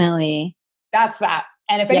definitely. That's that.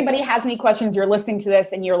 And if anybody has any questions, you're listening to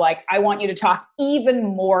this and you're like, I want you to talk even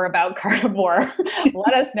more about carnivore,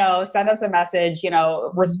 let us know, send us a message,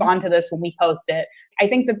 respond to this when we post it. I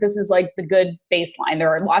think that this is like the good baseline. There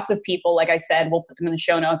are lots of people, like I said, we'll put them in the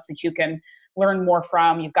show notes that you can learn more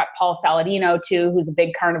from. You've got Paul Saladino too, who's a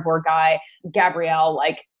big carnivore guy. Gabrielle,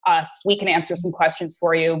 like us, we can answer some questions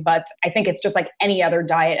for you. But I think it's just like any other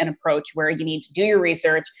diet and approach where you need to do your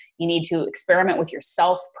research. You need to experiment with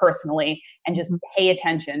yourself personally and just pay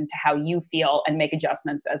attention to how you feel and make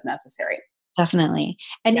adjustments as necessary. Definitely.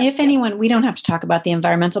 And if anyone, we don't have to talk about the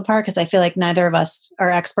environmental part because I feel like neither of us are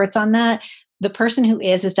experts on that. The person who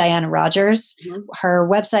is Diana Rogers. Her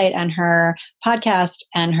website and her podcast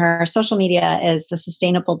and her social media is The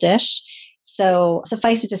Sustainable Dish. So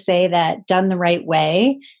suffice it to say that done the right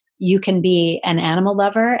way, you can be an animal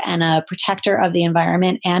lover and a protector of the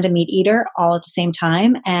environment and a meat eater all at the same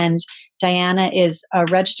time. And Diana is a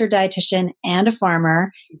registered dietitian and a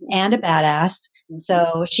farmer and a badass.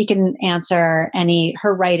 So she can answer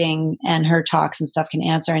her writing and her talks and stuff can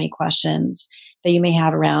answer any questions that you may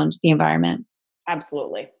have around the environment.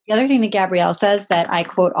 Absolutely. The other thing that Gabrielle says that I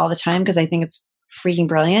quote all the time because I think it's freaking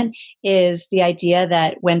brilliant, is the idea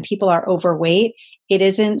that when people are overweight, it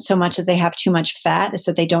isn't so much that they have too much fat, it's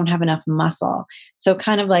that they don't have enough muscle. So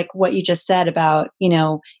kind of like what you just said about,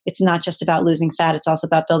 it's not just about losing fat, it's also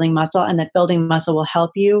about building muscle, and that building muscle will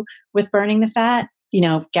help you with burning the fat.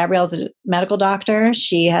 Gabrielle's a medical doctor.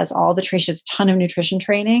 She has all the she has a ton of nutrition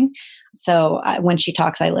training. So when she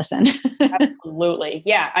talks, I listen. Absolutely.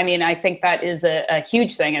 Yeah. I mean, I think that is a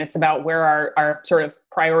huge thing, and it's about where our sort of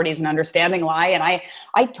priorities and understanding lie. And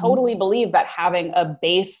I totally believe that having a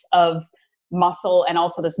base of muscle and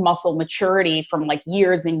also this muscle maturity from like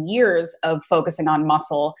years and years of focusing on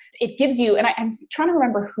muscle, it gives you, and I'm trying to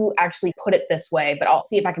remember who actually put it this way, but I'll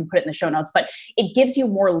see if I can put it in the show notes, but it gives you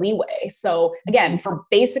more leeway. So again, for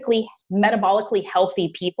basically metabolically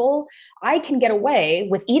healthy people, I can get away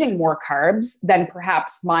with eating more carbs than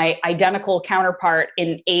perhaps my identical counterpart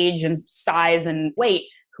in age and size and weight,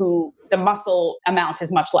 who the muscle amount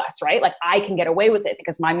is much less, right? Like I can get away with it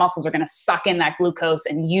because my muscles are going to suck in that glucose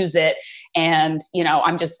and use it. And,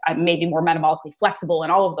 I'm maybe more metabolically flexible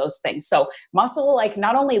and all of those things. So muscle like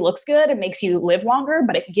not only looks good, it makes you live longer,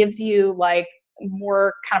 but it gives you like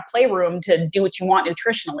more kind of playroom to do what you want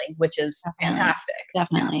nutritionally, which is fantastic.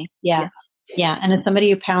 Definitely. Yeah. Yeah. And as somebody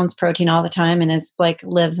who pounds protein all the time and is like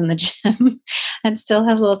lives in the gym and still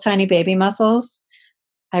has little tiny baby muscles,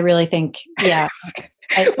 I really think, yeah.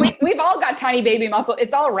 We've all got tiny baby muscle.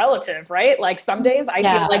 It's all relative, right? Like some days I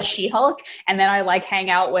feel like She-Hulk, and then I like hang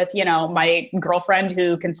out with, my girlfriend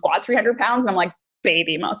who can squat 300 pounds. And I'm like,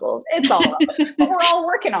 baby muscles. It's all relative. But we're all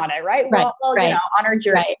working on it, right? We're all, on our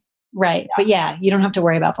journey. Right. Yeah. But yeah, you don't have to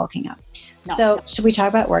worry about bulking up. No. So should we talk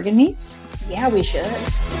about organ meats? Yeah, we should.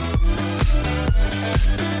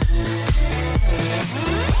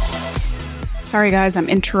 Sorry, guys, I'm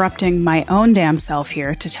interrupting my own damn self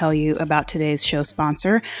here to tell you about today's show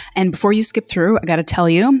sponsor. And before you skip through, I got to tell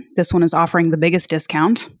you, this one is offering the biggest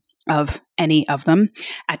discount of any of them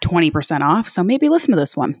at 20% off. So maybe listen to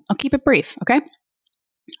this one. I'll keep it brief, okay?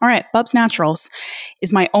 All right, Bubs Naturals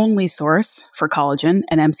is my only source for collagen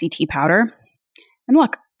and MCT powder. And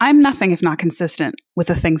look, I'm nothing if not consistent with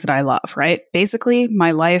the things that I love, right? Basically,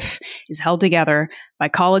 my life is held together by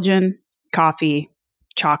collagen, coffee,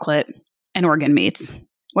 chocolate, and organ meats.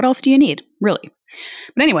 What else do you need, really?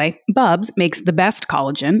 But anyway, Bubs makes the best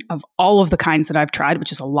collagen of all of the kinds that I've tried,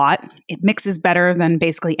 which is a lot. It mixes better than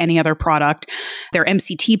basically any other product. Their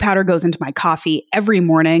MCT powder goes into my coffee every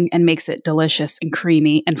morning and makes it delicious and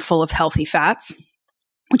creamy and full of healthy fats,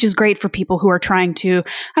 which is great for people who are trying to,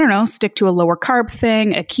 stick to a lower carb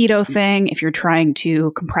thing, a keto thing. If you're trying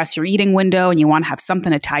to compress your eating window and you want to have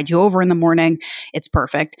something to tide you over in the morning, it's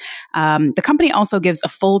perfect. The company also gives a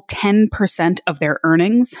full 10% of their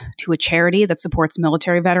earnings to a charity that supports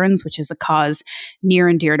military veterans, which is a cause near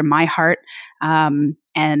and dear to my heart.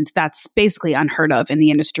 And that's basically unheard of in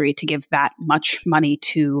the industry to give that much money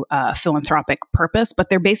to a philanthropic purpose. But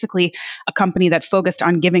they're basically a company that focused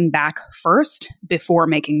on giving back first before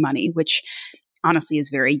making money, which honestly is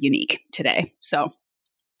very unique today. So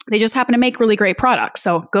they just happen to make really great products.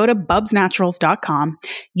 So go to bubsnaturals.com,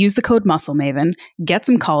 use the code MuscleMaven, get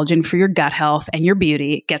some collagen for your gut health and your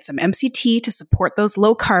beauty, get some MCT to support those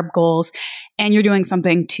low carb goals, and you're doing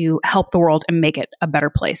something to help the world and make it a better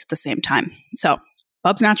place at the same time. So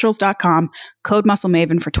bubsnaturals.com, code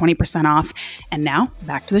MuscleMaven for 20% off. And now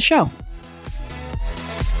back to the show.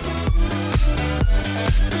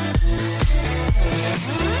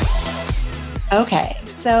 Okay.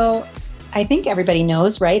 So I think everybody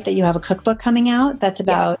knows, right, that you have a cookbook coming out that's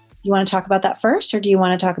about, You want to talk about that first, or do you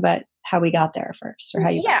want to talk about how we got there first, or how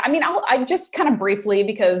you? Yeah, I mean, I just kind of briefly,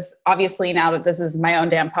 because obviously now that this is my own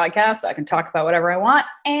damn podcast, I can talk about whatever I want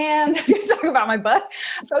and talk about my book.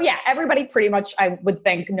 So yeah, everybody pretty much, I would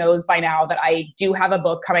think, knows by now that I do have a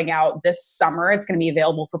book coming out this summer. It's going to be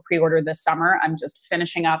available for pre-order this summer. I'm just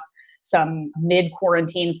finishing up some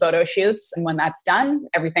mid-quarantine photo shoots. And when that's done,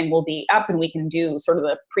 everything will be up and we can do sort of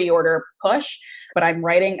the pre-order push. But I'm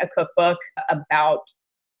writing a cookbook about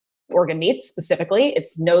organ meats specifically.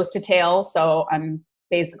 It's nose to tail. So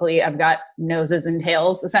I've got noses and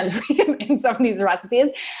tails essentially in some of these recipes.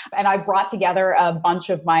 And I brought together a bunch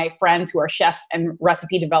of my friends who are chefs and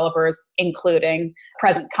recipe developers, including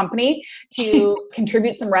present company, to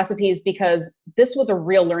contribute some recipes, because this was a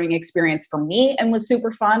real learning experience for me and was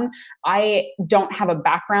super fun. I don't have a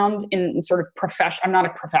background in sort of I'm not a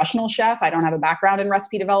professional chef. I don't have a background in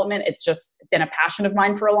recipe development. It's just been a passion of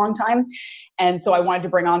mine for a long time. And so I wanted to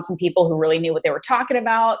bring on some people who really knew what they were talking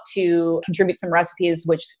about to contribute some recipes,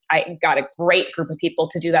 which I got a great group of people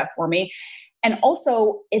to do that for me. And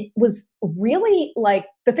also, it was really like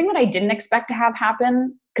the thing that I didn't expect to have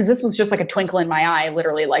happen because this was just like a twinkle in my eye,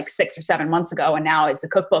 literally like 6 or 7 months ago. And now it's a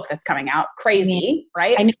cookbook that's coming out. Crazy,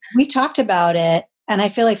 right? I know we talked about it, and I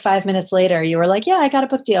feel like 5 minutes later you were like, yeah, I got a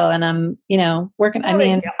book deal and I'm, working. No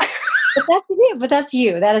big deal. But that's you. But that's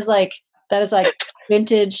you. That is like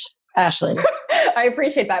vintage Ashley. I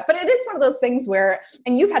appreciate that. But it is one of those things where,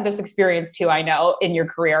 and you've had this experience too, I know, in your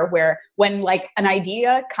career, where when like an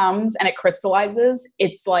idea comes and it crystallizes,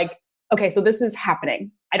 it's like, okay, so this is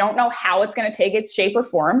happening. I don't know how it's going to take its shape or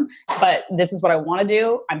form, but this is what I want to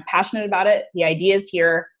do. I'm passionate about it. The idea is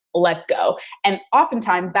here. Let's go. And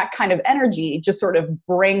oftentimes that kind of energy just sort of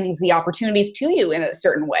brings the opportunities to you in a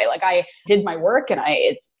certain way. Like I did my work, and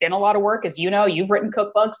it's been a lot of work, as you know, you've written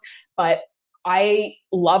cookbooks, but I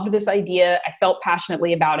loved this idea. I felt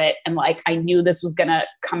passionately about it. And like, I knew this was going to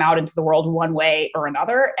come out into the world one way or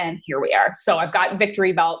another. And here we are. So I've got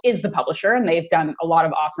Victory Belt is the publisher, and they've done a lot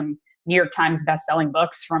of awesome New York Times bestselling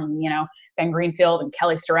books from, Ben Greenfield and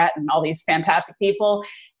Kelly Starrett and all these fantastic people.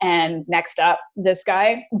 And next up, this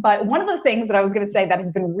guy. But one of the things that I was going to say that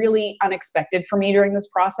has been really unexpected for me during this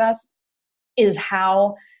process is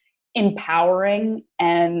how empowering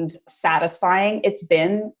and satisfying it's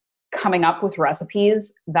been coming up with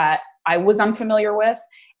recipes that I was unfamiliar with,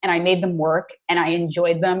 and I made them work and I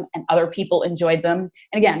enjoyed them and other people enjoyed them.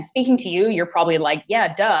 And again, speaking to you, you're probably like,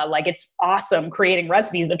 yeah, duh, like it's awesome creating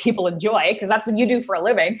recipes that people enjoy because that's what you do for a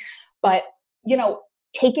living. But,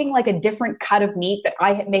 taking like a different cut of meat that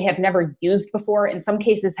I may have never used before, in some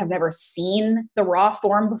cases have never seen the raw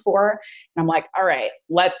form before. And I'm like, all right,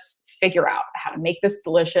 let's figure out how to make this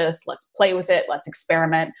delicious. Let's play with it. Let's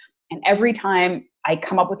experiment. And every time I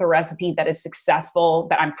come up with a recipe that is successful,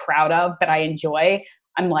 that I'm proud of, that I enjoy,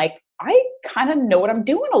 I'm like, I kind of know what I'm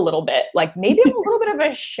doing a little bit. Like maybe I'm a little bit of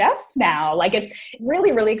a chef now. Like it's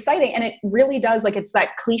really, really exciting. And it really does, like it's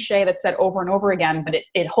that cliche that's said over and over again, but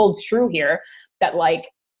it holds true here that like,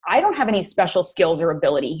 I don't have any special skills or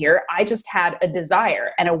ability here. I just had a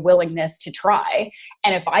desire and a willingness to try.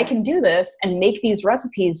 And if I can do this and make these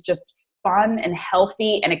recipes just fun and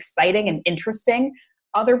healthy and exciting and interesting,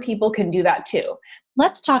 other people can do that too.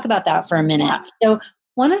 Let's talk about that for a minute. So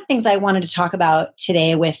one of the things I wanted to talk about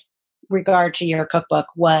today with regard to your cookbook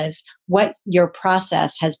was what your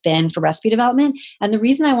process has been for recipe development. And the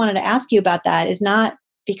reason I wanted to ask you about that is not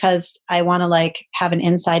because I want to like have an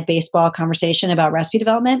inside baseball conversation about recipe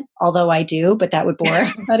development, although I do, but that would bore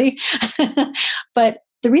everybody. But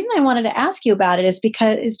the reason I wanted to ask you about it is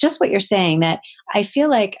because it's just what you're saying, that I feel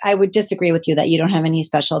like I would disagree with you that you don't have any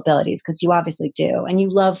special abilities, because you obviously do. And you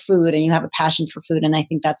love food and you have a passion for food. And I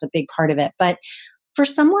think that's a big part of it. But for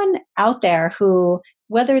someone out there who,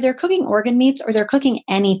 whether they're cooking organ meats or they're cooking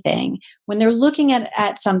anything, when they're looking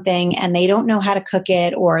at something and they don't know how to cook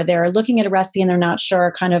it, or they're looking at a recipe and they're not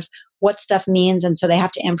sure kind of what stuff means, and so they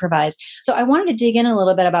have to improvise. So I wanted to dig in a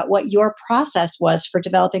little bit about what your process was for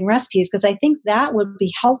developing recipes, because I think that would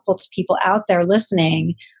be helpful to people out there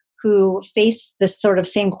listening who face this sort of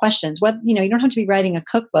same questions. What, you don't have to be writing a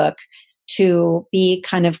cookbook to be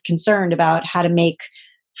kind of concerned about how to make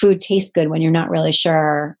food taste good when you're not really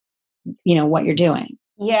sure, what you're doing.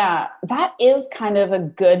 Yeah, that is kind of a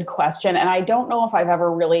good question. And I don't know if I've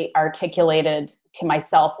ever really articulated to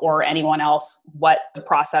myself or anyone else what the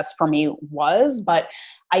process for me was, but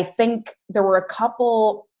I think there were a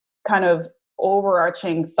couple kind of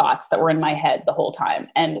overarching thoughts that were in my head the whole time.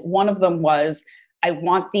 And one of them was, I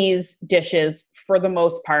want these dishes for the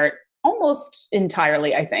most part, almost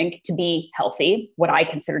entirely, I think, to be healthy, what I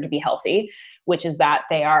consider to be healthy, which is that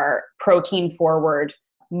they are protein forward,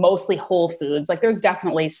 mostly whole foods. Like there's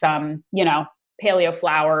definitely some, paleo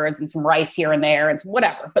flours and some rice here and there and some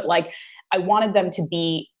whatever. But like I wanted them to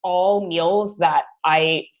be all meals that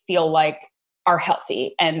I feel like are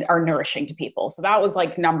healthy and are nourishing to people. So that was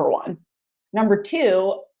like number one. Number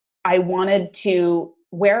two, I wanted to,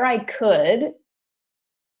 where I could,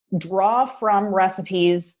 draw from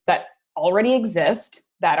recipes that already exist,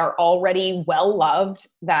 that are already well loved,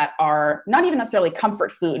 that are not even necessarily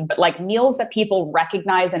comfort food, but like meals that people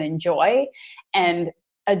recognize and enjoy, and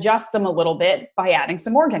adjust them a little bit by adding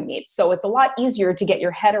some organ meats. So it's a lot easier to get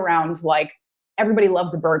your head around, like everybody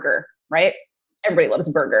loves a burger, right? Everybody loves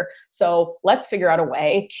a burger. So let's figure out a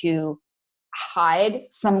way to hide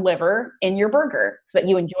some liver in your burger so that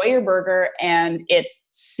you enjoy your burger and it's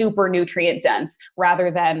super nutrient dense,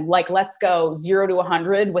 rather than like, let's go 0 to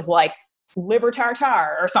 100 with like liver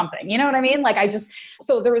tartare or something. You know what I mean?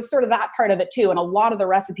 So there was sort of that part of it too. And a lot of the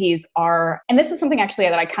recipes are, and this is something actually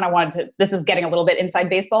that I kind of wanted to, this is getting a little bit inside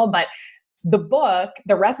baseball, but the book,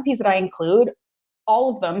 the recipes that I include all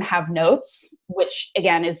of them have notes, which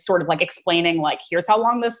again is sort of like explaining like, here's how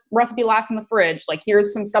long this recipe lasts in the fridge. Like,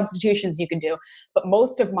 here's some substitutions you can do. But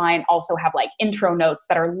most of mine also have like intro notes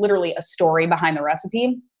that are literally a story behind the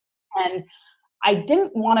recipe. And I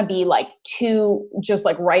didn't want to be like too just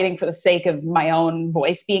like writing for the sake of my own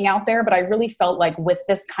voice being out there. But I really felt like with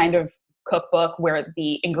this kind of cookbook where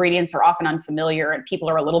the ingredients are often unfamiliar and people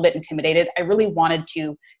are a little bit intimidated, I really wanted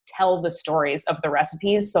to tell the stories of the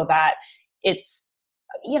recipes so that it's,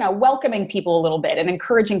 you know, welcoming people a little bit and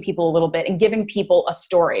encouraging people a little bit and giving people a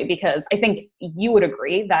story. Because I think you would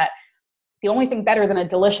agree that the only thing better than a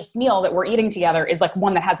delicious meal that we're eating together is like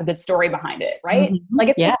one that has a good story behind it, right? Mm-hmm. Like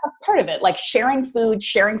it's Yeah. just that's part of it. Like sharing food,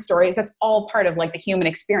 sharing stories, that's all part of like the human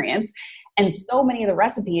experience. And so many of the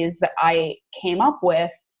recipes that I came up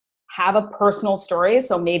with have a personal story.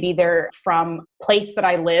 So maybe they're from a place that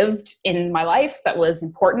I lived in my life that was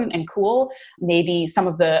important and cool. Maybe some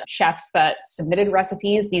of the chefs that submitted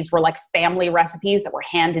recipes, these were like family recipes that were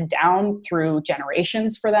handed down through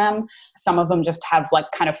generations for them. Some of them just have like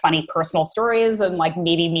kind of funny personal stories and like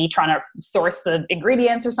maybe me trying to source the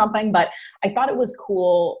ingredients or something. But I thought it was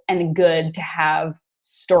cool and good to have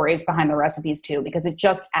stories behind the recipes too, because it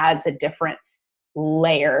just adds a different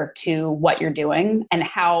layer to what you're doing. And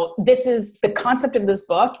how this is the concept of this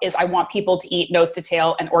book is I want people to eat nose to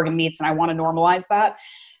tail and organ meats, and I want to normalize that.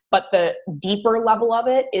 But the deeper level of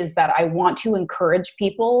it is that I want to encourage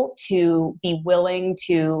people to be willing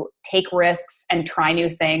to take risks and try new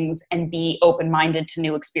things and be open-minded to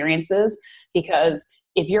new experiences. Because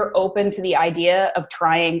if you're open to the idea of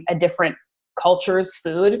trying a different culture's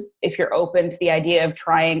food, if you're open to the idea of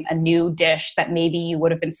trying a new dish that maybe you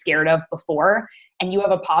would have been scared of before, and you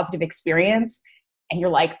have a positive experience, and you're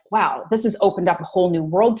like, wow, this has opened up a whole new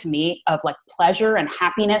world to me of like pleasure and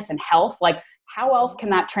happiness and health. Like, how else can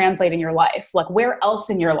that translate in your life? Like, where else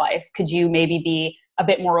in your life could you maybe be a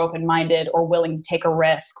bit more open-minded or willing to take a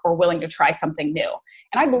risk or willing to try something new?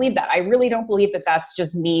 And I believe that. I really don't believe that that's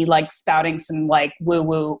just me like spouting some like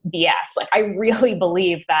woo-woo BS. Like, I really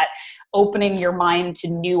believe that opening your mind to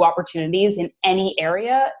new opportunities in any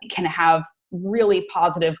area can have really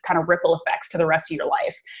positive kind of ripple effects to the rest of your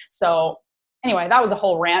life. So anyway, that was a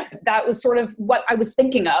whole rant. That was sort of what I was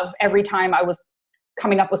thinking of every time I was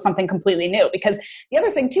coming up with something completely new. Because the other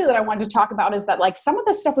thing too that I wanted to talk about is that like some of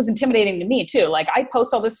this stuff was intimidating to me too. Like, I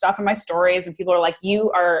post all this stuff in my stories and people are like, you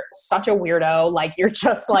are such a weirdo. Like, you're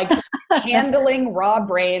just like handling raw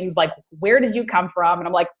brains. Like, where did you come from? And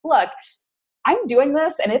I'm like, look, I'm doing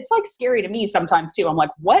this and it's like scary to me sometimes too. I'm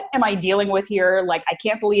like, what am I dealing with here? Like, I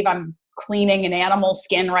can't believe I'm cleaning an animal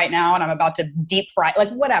skin right now and I'm about to deep fry,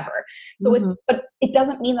 like whatever. So but it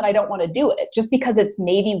doesn't mean that I don't want to do it. Just because it's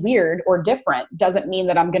maybe weird or different doesn't mean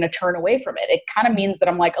that I'm going to turn away from it. It kind of means that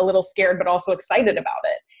I'm like a little scared, but also excited about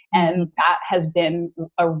it. And that has been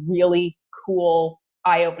a really cool,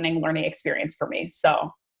 eye-opening learning experience for me.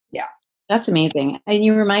 So yeah. That's amazing. And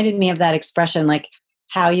you reminded me of that expression, like,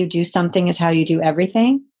 how you do something is how you do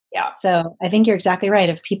everything. Yeah. So I think you're exactly right.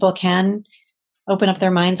 If people can open up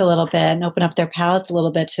their minds a little bit and open up their palates a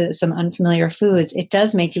little bit to some unfamiliar foods, it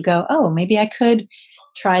does make you go, oh, maybe I could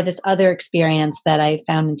try this other experience that I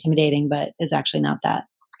found intimidating, but is actually not that.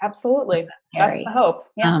 Absolutely. That's the hope.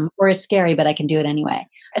 Yeah. Or is scary, but I can do it anyway.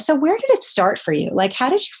 So where did it start for you? Like, how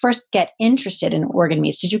did you first get interested in organ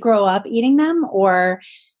meats? Did you grow up eating them, or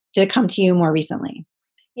did it come to you more recently?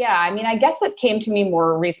 Yeah, I mean, I guess it came to me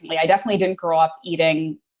more recently. I definitely didn't grow up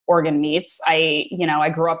eating organ meats. I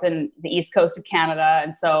grew up in the East Coast of Canada.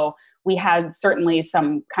 And so we had certainly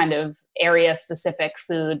some kind of area specific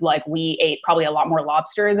food. Like, we ate probably a lot more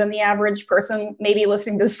lobster than the average person maybe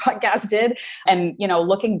listening to this podcast did. And,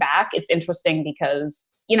 looking back, it's interesting because,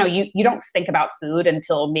 you don't think about food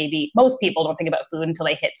until maybe most people don't think about food until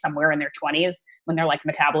they hit somewhere in their 20s when their like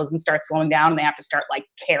metabolism starts slowing down and they have to start like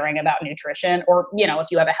caring about nutrition. Or, if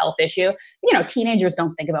you have a health issue, teenagers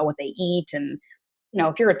don't think about what they eat. And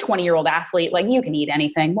if you're a 20-year-old athlete, like, you can eat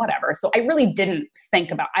anything, whatever. So I really didn't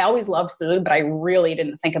I always loved food, but I really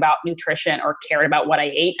didn't think about nutrition or cared about what I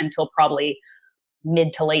ate until probably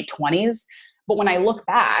mid to late 20s. But when I look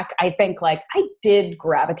back, I think like I did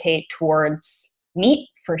gravitate towards meat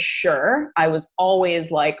for sure. I was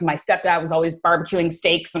always like, my stepdad was always barbecuing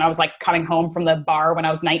steaks when I was like coming home from the bar when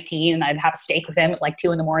I was 19, and I'd have a steak with him at like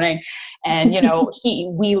 2 a.m. And,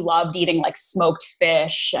 we loved eating like smoked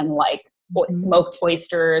fish and like smoked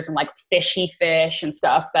oysters and like fishy fish and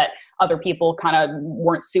stuff that other people kind of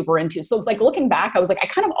weren't super into. So like looking back, I was like, I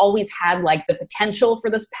kind of always had like the potential for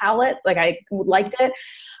this palate. Like I liked it.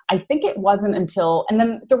 I think it wasn't until, and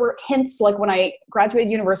then there were hints, like when I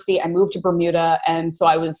graduated university, I moved to Bermuda. And so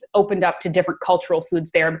I was opened up to different cultural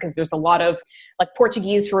foods there because there's a lot of like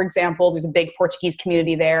Portuguese, for example, there's a big Portuguese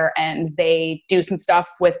community there and they do some stuff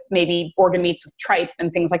with maybe organ meats with tripe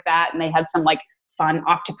and things like that. And they had some like fun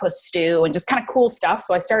octopus stew and just kind of cool stuff.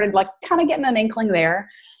 So I started like kind of getting an inkling there.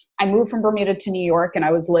 I moved from Bermuda to New York and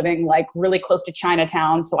I was living like really close to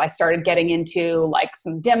Chinatown. So I started getting into like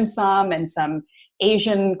some dim sum and some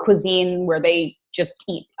Asian cuisine where they just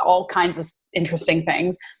eat all kinds of interesting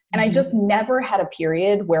things. And I just never had a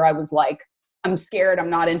period where I was like, I'm scared,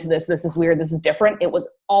 I'm not into this, this is weird, this is different. It was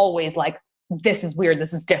always like, this is weird,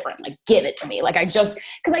 this is different, like give it to me. Like because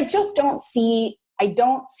I just don't see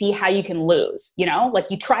how you can lose, you know? Like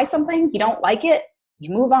you try something, you don't like it,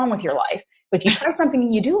 you move on with your life. But if you try something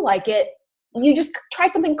and you do like it, you just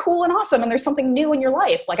tried something cool and awesome and there's something new in your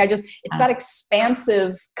life. Like it's that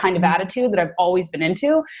expansive kind of attitude that I've always been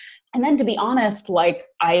into. And then to be honest, like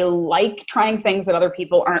I like trying things that other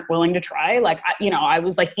people aren't willing to try. Like, I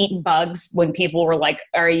was like eating bugs when people were like,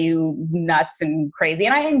 are you nuts and crazy?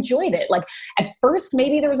 And I enjoyed it. Like at first,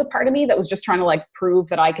 maybe there was a part of me that was just trying to like prove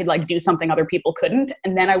that I could like do something other people couldn't.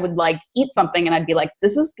 And then I would like eat something and I'd be like,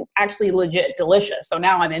 this is actually legit delicious. So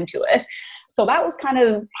now I'm into it. So that was kind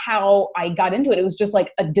of how I got into it. It was just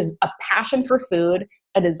like a passion for food,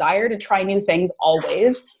 a desire to try new things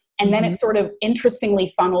always. And then it sort of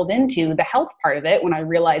interestingly funneled into the health part of it when I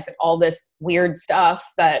realized that all this weird stuff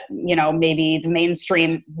that, maybe the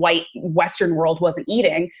mainstream white Western world wasn't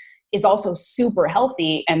eating is also super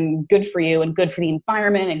healthy and good for you and good for the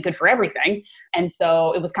environment and good for everything. And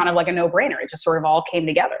so it was kind of like a no-brainer. It just sort of all came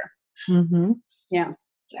together. Mm-hmm. Yeah.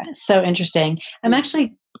 So interesting. I'm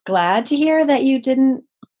actually glad to hear that you didn't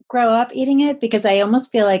grow up eating it because I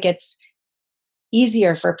almost feel like it's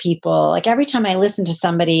easier for people. Like every time I listen to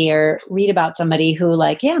somebody or read about somebody who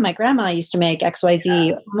like, yeah, my grandma used to make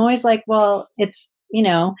XYZ, I'm always like, well, it's,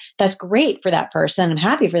 that's great for that person. I'm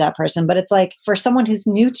happy for that person. But it's like for someone who's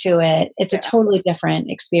new to it, it's a totally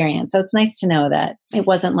different experience. So it's nice to know that it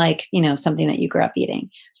wasn't like, something that you grew up eating.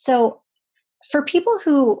 So for people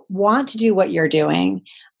who want to do what you're doing,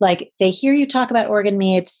 like they hear you talk about organ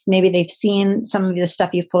meats, maybe they've seen some of the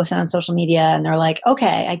stuff you've posted on social media and they're like,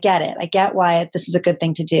 okay, I get it. I get why this is a good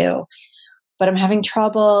thing to do, but I'm having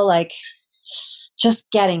trouble like just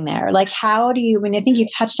getting there. Like how do you, I think you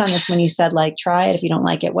touched on this when you said like, try it if you don't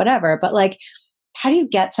like it, whatever, but like, how do you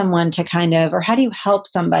get someone to kind of, or how do you help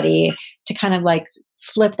somebody to kind of like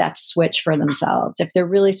flip that switch for themselves if they're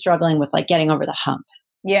really struggling with like getting over the hump?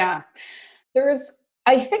 Yeah. There's,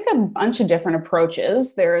 I think, a bunch of different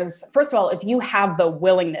approaches. There's, first of all, if you have the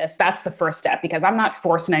willingness, that's the first step, because I'm not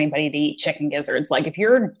forcing anybody to eat chicken gizzards. Like if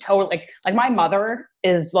you're totally like my mother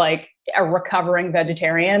is like a recovering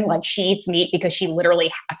vegetarian. Like she eats meat because she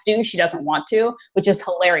literally has to, she doesn't want to, which is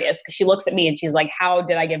hilarious because she looks at me and she's like, how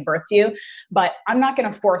did I give birth to you? But I'm not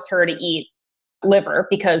going to force her to eat liver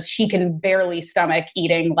because she can barely stomach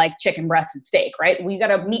eating like chicken breast and steak, right? We got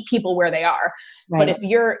to meet people where they are. Right. But if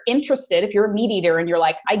you're interested, if you're a meat eater and you're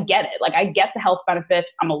like, I get it, like I get the health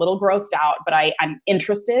benefits, I'm a little grossed out, but I'm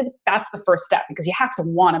interested, that's the first step because you have to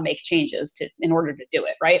want to make changes in order to do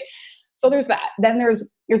it, right? So there's that. Then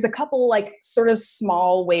there's a couple like sort of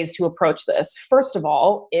small ways to approach this. First of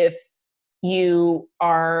all, if you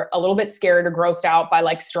are a little bit scared or grossed out by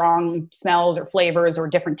like strong smells or flavors or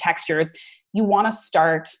different textures, you want to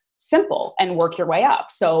start simple and work your way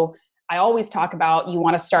up. So I always talk about you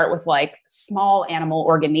want to start with like small animal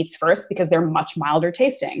organ meats first because they're much milder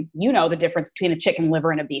tasting. You know the difference between a chicken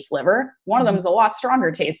liver and a beef liver. One of them is a lot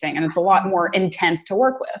stronger tasting and it's a lot more intense to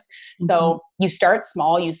work with. So you start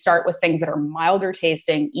small, you start with things that are milder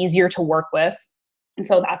tasting, easier to work with. And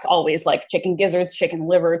so that's always like chicken gizzards, chicken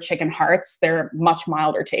liver, chicken hearts. They're much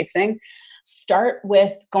milder tasting. Start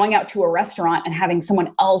with going out to a restaurant and having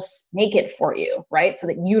someone else make it for you, right? So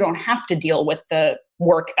that you don't have to deal with the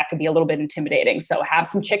work that could be a little bit intimidating. So have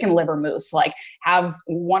some chicken liver mousse, like have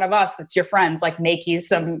one of us that's your friends, like make you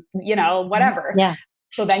some, whatever. Yeah.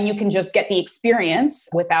 So then you can just get the experience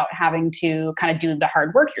without having to kind of do the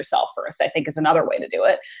hard work yourself first, I think is another way to do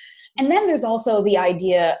it. And then there's also the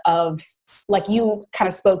idea of, like you kind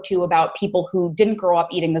of spoke to about people who didn't grow up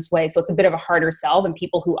eating this way. So it's a bit of a harder sell than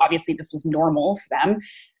people who obviously this was normal for them.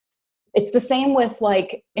 It's the same with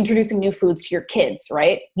like introducing new foods to your kids,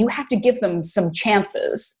 right? You have to give them some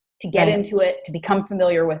chances to get into it, to become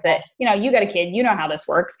familiar with it. You know, you got a kid, you know how this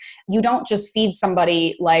works. You don't just feed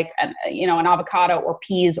somebody like an avocado or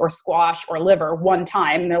peas or squash or liver one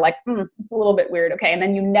time and they're like, it's a little bit weird. Okay. And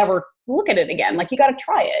then you never look at it again. Like, you got to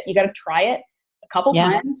try it. You got to try it a couple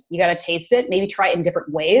times. You got to taste it, maybe try it in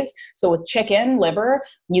different ways. So with chicken liver,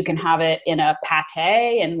 you can have it in a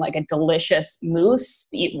pate and like a delicious mousse.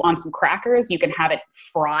 You want some crackers, you can have it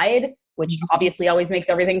fried, which obviously always makes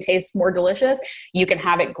everything taste more delicious. You can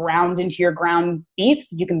have it ground into your ground beef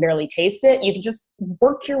so you can barely taste it. You can just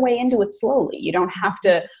work your way into it slowly. You don't have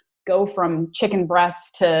to go from chicken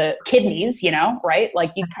breasts to kidneys, right?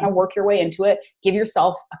 Like, you kind of work your way into it, give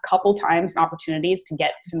yourself a couple times and opportunities to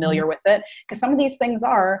get familiar with it. Because some of these things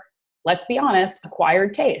are, let's be honest,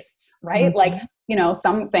 acquired tastes, right? Like,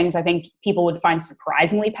 some things I think people would find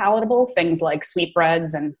surprisingly palatable, things like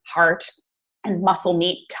sweetbreads and heart and muscle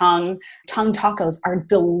meat, tongue tacos are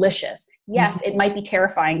delicious. Yes, it might be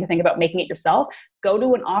terrifying to think about making it yourself. Go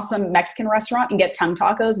to an awesome Mexican restaurant and get tongue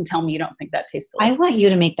tacos and tell me you don't think that tastes delicious. I want you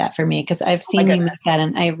to make that for me, because I've seen you make that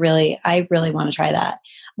and I really want to try that.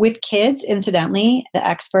 With kids, incidentally, the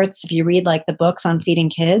experts, if you read like the books on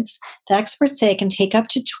feeding kids, the experts say it can take up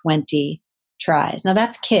to 20 tries. Now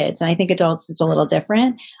that's kids, and I think adults is a little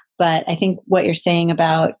different. But I think what you're saying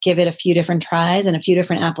about give it a few different tries and a few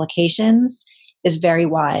different applications is very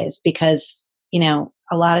wise, because,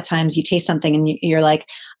 a lot of times you taste something and you're like,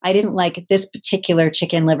 I didn't like this particular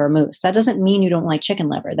chicken liver mousse. That doesn't mean you don't like chicken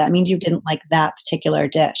liver. That means you didn't like that particular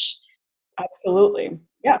dish. Absolutely.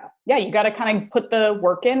 Yeah. Yeah. You got to kind of put the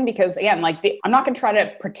work in, because again, I'm not going to try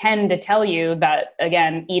to pretend to tell you that,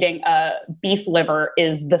 again, eating a beef liver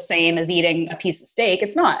is the same as eating a piece of steak.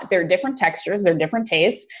 It's not. They're different textures. They're different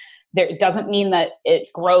tastes. It doesn't mean that it's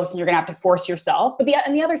gross and you're going to have to force yourself. But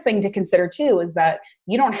the other thing to consider too is that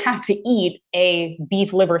you don't have to eat a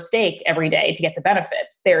beef liver steak every day to get the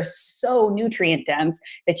benefits. They're so nutrient dense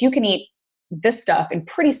that you can eat this stuff in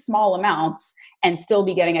pretty small amounts and still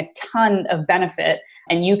be getting a ton of benefit.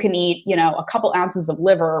 And you can eat, a couple ounces of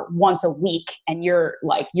liver once a week and you're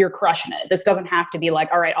crushing it. This doesn't have to be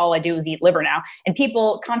like, all right, all I do is eat liver now. And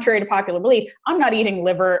people, contrary to popular belief, I'm not eating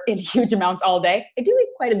liver in huge amounts all day. I do eat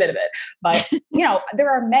quite a bit of it, but there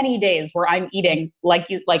are many days where I'm eating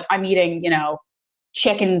I'm eating,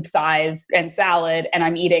 chicken thighs and salad, and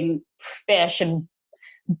I'm eating fish and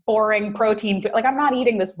boring protein. Like, I'm not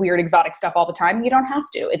eating this weird exotic stuff all the time. You don't have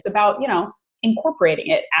to. It's about, incorporating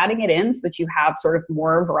it, adding it in so that you have sort of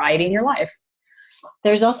more variety in your life.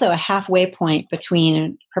 There's also a halfway point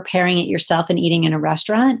between preparing it yourself and eating in a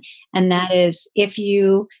restaurant. And that is, if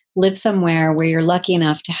you live somewhere where you're lucky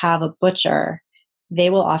enough to have a butcher,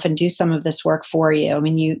 they will often do some of this work for you. I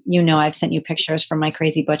mean, I've sent you pictures from my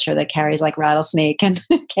crazy butcher that carries like rattlesnake and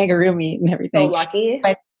kangaroo meat and everything. So lucky.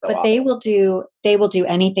 But awesome. they will do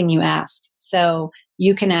anything you ask. So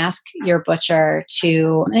you can ask your butcher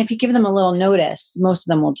to, and if you give them a little notice, most of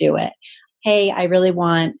them will do it. Hey, I really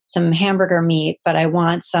want some hamburger meat, but I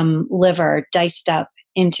want some liver diced up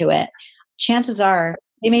into it. Chances are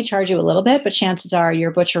they may charge you a little bit, but chances are your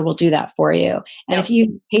butcher will do that for you. And if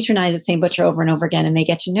you patronize the same butcher over and over again and they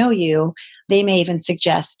get to know you, they may even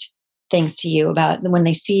suggest things to you about when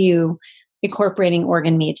they see you incorporating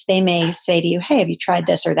organ meats. They may say to you, hey, have you tried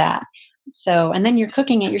this or that? So, and then you're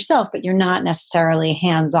cooking it yourself, but you're not necessarily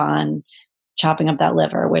hands-on chopping up that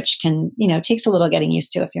liver, which can, takes a little getting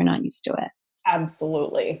used to if you're not used to it.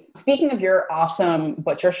 Absolutely. Speaking of your awesome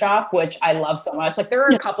butcher shop, which I love so much, like there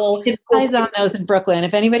are a couple. It's Paisanos in Brooklyn.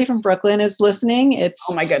 If anybody from Brooklyn is listening, it's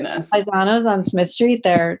oh my goodness, Paisanos on Smith Street.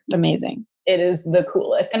 They're amazing. It is the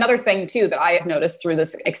coolest. Another thing too that I have noticed through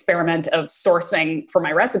this experiment of sourcing for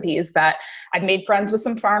my recipes, that I've made friends with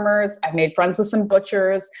some farmers, I've made friends with some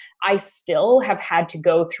butchers. I still have had to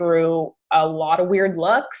go through a lot of weird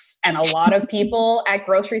looks and a lot of people at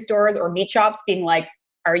grocery stores or meat shops being like,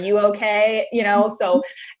 are you okay? So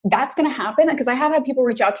that's going to happen, because I have had people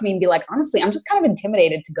reach out to me and be like, honestly, I'm just kind of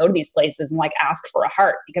intimidated to go to these places and like ask for a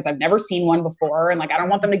heart because I've never seen one before. And like, I don't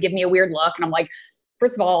want them to give me a weird look. And I'm like,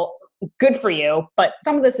 first of all, good for you. But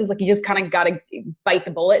some of this is like, you just kind of got to bite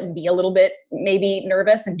the bullet and be a little bit maybe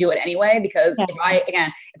nervous and do it anyway. Because if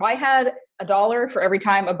I had $1 for every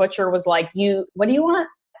time a butcher was like, what do you want?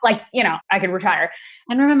 Like, I could retire.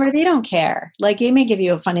 And remember, they don't care. Like, they may give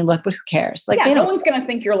you a funny look, but who cares? Like, no one's going to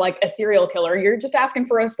think you're like a serial killer. You're just asking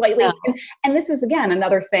for a slightly, and this is again,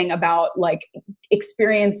 another thing about like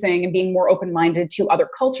experiencing and being more open-minded to other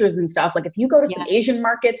cultures and stuff. Like if you go to some Asian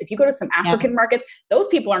markets, if you go to some African markets, those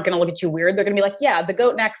people aren't going to look at you weird. They're going to be like, yeah, the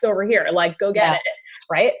goat neck's over here. Like, go get it.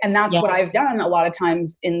 Right. And that's what I've done a lot of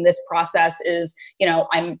times in this process is,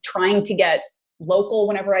 I'm trying to get local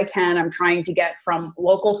whenever I can. I'm trying to get from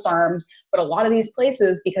local farms, but a lot of these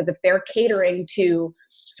places, because if they're catering to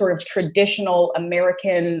sort of traditional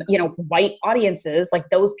American, white audiences, like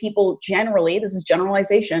those people generally, this is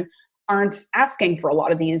generalization, aren't asking for a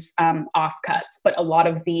lot of these offcuts, but a lot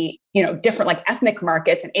of the, different like ethnic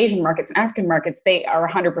markets and Asian markets and African markets, they are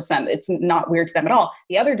 100%. It's not weird to them at all.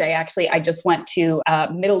 The other day, actually, I just went to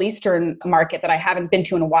a Middle Eastern market that I haven't been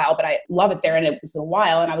to in a while, but I love it there. And it was a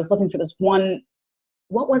while. And I was looking for this one,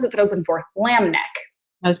 what was it that I was looking for? Lamb neck.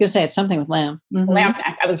 I was going to say it's something with lamb. Mm-hmm. Lamb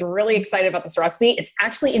neck. I was really excited about this recipe. It's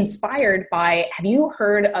actually inspired by, have you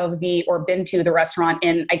heard of or been to the restaurant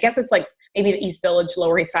in, I guess it's like maybe the East Village,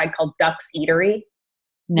 Lower East Side, called Duck's Eatery?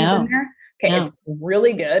 No. Okay, no. It's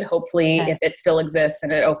really good. Hopefully, Okay. if it still exists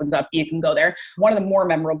and it opens up, you can go there. One of the more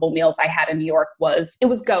memorable meals I had in New York it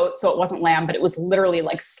was goat, so it wasn't lamb, but it was literally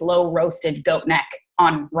like slow roasted goat neck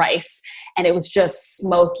on rice. And it was just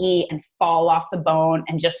smoky and fall off the bone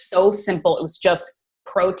and just so simple. It was just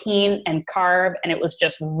protein and carb, and it was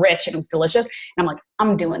just rich and it was delicious. And I'm like,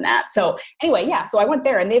 I'm doing that. So anyway, yeah. So I went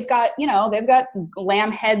there and they've got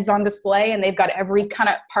lamb heads on display and they've got every kind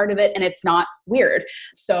of part of it, and it's not weird.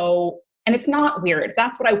 And it's not weird.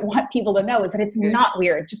 That's what I want people to know, is that it's not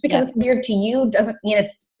weird. Just because it's weird to you doesn't mean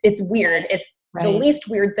it's weird. It's right. The least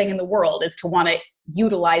weird thing in the world is to want to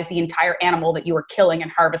utilize the entire animal that you are killing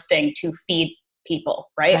and harvesting to feed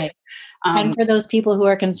people, right? And for those people who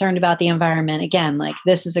are concerned about the environment, again, like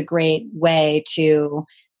this is a great way to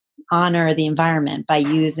honor the environment by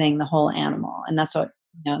using the whole animal. And that's what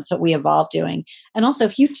we evolved doing. And also,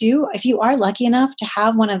 if you are lucky enough to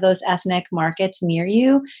have one of those ethnic markets near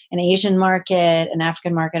you, an Asian market, an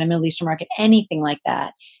African market, a Middle Eastern market, anything like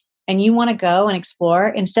that, and you want to go and explore,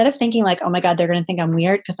 instead of thinking like, oh my God, they're going to think I'm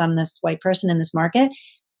weird because I'm this white person in this market,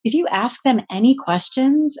 if you ask them any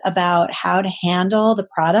questions about how to handle the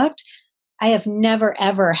product, I have never,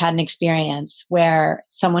 ever had an experience where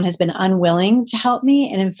someone has been unwilling to help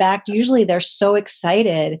me. And in fact, usually they're so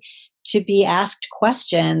excited to be asked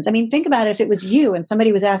questions. I mean, think about it. If it was you and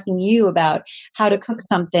somebody was asking you about how to cook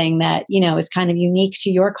something that, is kind of unique to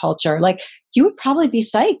your culture, like you would probably be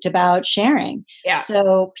psyched about sharing. Yeah.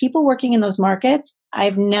 So people working in those markets,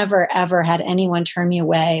 I've never, ever had anyone turn me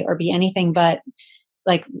away or be anything but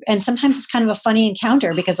like, and sometimes it's kind of a funny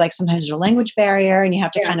encounter because like sometimes there's a language barrier and you have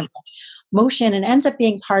to kind of motion, and ends up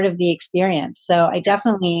being part of the experience. So I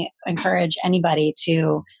definitely encourage anybody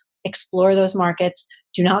to explore those markets.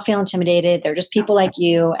 Do not feel intimidated. They're just people like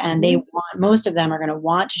you, and most of them are going to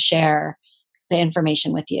want to share the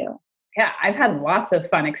information with you. Yeah, I've had lots of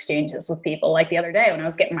fun exchanges with people. Like the other day when I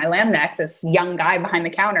was getting my lamb neck, this young guy behind the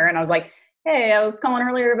counter, and I was like, hey, I was calling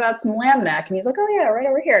earlier about some lamb neck. And he's like, oh yeah, right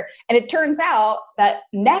over here. And it turns out that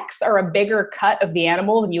necks are a bigger cut of the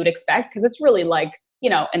animal than you would expect, because it's really like,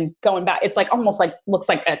 and going back, it's like almost like, looks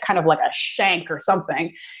like a kind of like a shank or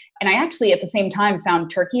something. And I actually at the same time found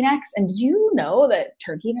turkey necks. And did you know that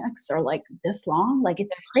turkey necks are like this long? Like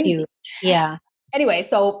it's crazy. Cute. Yeah. Anyway,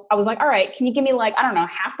 so I was like, all right, can you give me like, I don't know,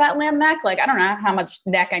 half that lamb neck? Like, I don't know how much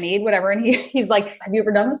neck I need, whatever. And he's like, have you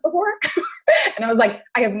ever done this before? And I was like,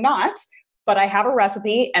 I have not, but I have a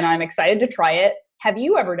recipe and I'm excited to try it. Have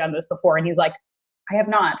you ever done this before? And he's like, I have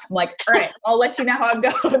not. I'm like, all right, I'll let you know how it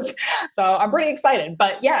goes. So I'm pretty excited.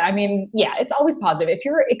 But yeah, I mean, yeah, it's always positive. If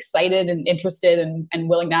you're excited and interested and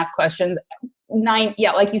willing to ask questions,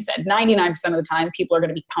 like you said, 99% of the time, people are going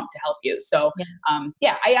to be pumped to help you. So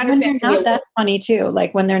I understand. That's funny too.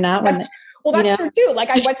 Like when they're not, well, that's true too. Like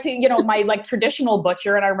I went to, my like traditional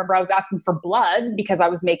butcher, and I remember I was asking for blood because I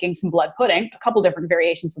was making some blood pudding, a couple different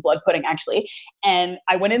variations of blood pudding actually. And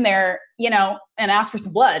I went in there, and asked for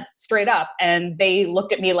some blood straight up. And they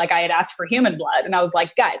looked at me like I had asked for human blood. And I was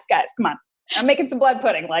like, guys, come on. I'm making some blood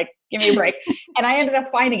pudding. Like, give me a break. And I ended up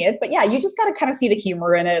finding it. But yeah, you just got to kind of see the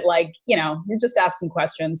humor in it. Like, you're just asking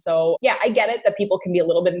questions. So yeah, I get it that people can be a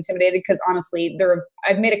little bit intimidated because honestly,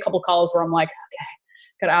 I've made a couple calls where I'm like, okay,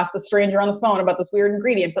 got to ask the stranger on the phone about this weird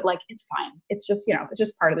ingredient, but like, it's fine. It's just, it's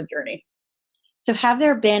just part of the journey. So have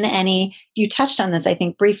there been you touched on this, I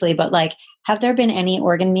think briefly, but like, have there been any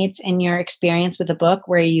organ meats in your experience with the book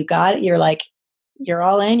where you got it, you're like, you're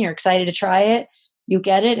all in, you're excited to try it, you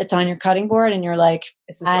get it, it's on your cutting board, and you're like,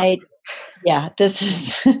 this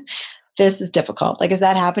is difficult. Like, has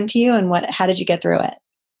that happened to you? And how did you get through it?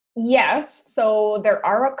 Yes. So there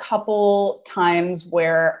are a couple times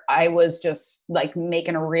where I was just like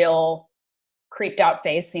making a real creeped out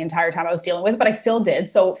face the entire time I was dealing with, but I still did.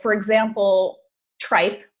 So for example,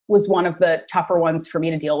 tripe was one of the tougher ones for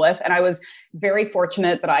me to deal with. And I was very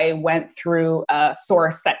fortunate that I went through a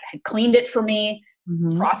source that had cleaned it for me,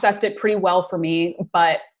 processed it pretty well for me.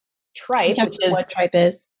 But tripe, what tripe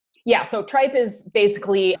is? Yeah, so tripe is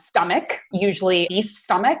basically stomach, usually beef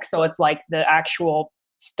stomach. So it's like the actual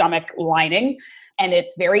stomach lining. And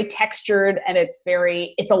it's very textured and it's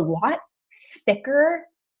a lot thicker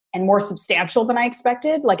and more substantial than I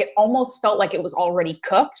expected. Like it almost felt like it was already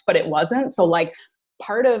cooked, but it wasn't. So like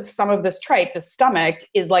part of some of this tripe, the stomach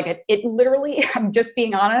is like it literally, I'm just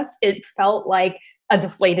being honest, it felt like a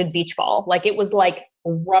deflated beach ball. Like it was like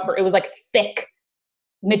rubber. It was like thick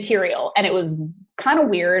material and it was kind of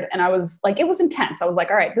weird. And I was like, it was intense. I was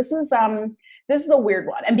like, all right, this is a weird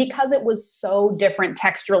one. And because it was so different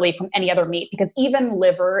texturally from any other meat, because even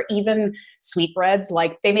liver, even sweetbreads,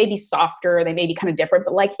 like they may be softer, they may be kind of different,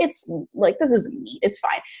 but like, it's like, this isn't meat. It's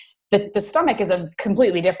fine. The stomach is a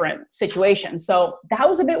completely different situation. So that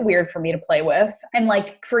was a bit weird for me to play with. And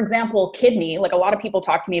like, for example, kidney, like a lot of people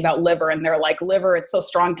talk to me about liver and they're like, liver, it's so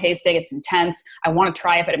strong tasting, it's intense. I want to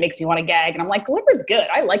try it, but it makes me want to gag. And I'm like, liver's good.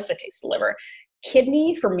 I like the taste of liver.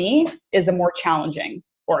 Kidney for me is a more challenging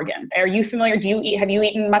organ. Are you familiar? Have you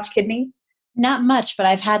eaten much kidney? Not much, but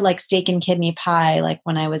I've had like steak and kidney pie, like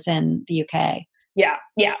when I was in the UK. Yeah.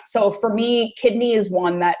 Yeah. So for me, kidney is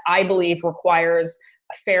one that I believe requires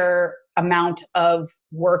a fair amount of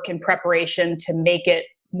work and preparation to make it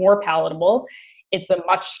more palatable. It's a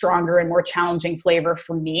much stronger and more challenging flavor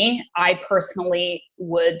for me. I personally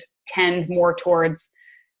would tend more towards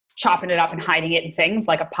chopping it up and hiding it in things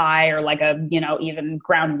like a pie or like a, even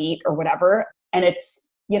ground meat or whatever. And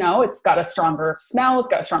it's got a stronger smell. It's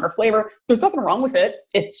got a stronger flavor. There's nothing wrong with it.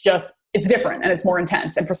 It's different and it's more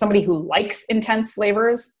intense. And for somebody who likes intense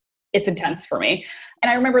flavors, it's intense for me.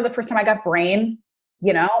 And I remember the first time I got brain,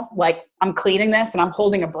 like I'm cleaning this and I'm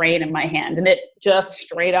holding a brain in my hand and it just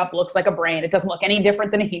straight up looks like a brain. It doesn't look any different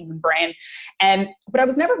than a human brain. But I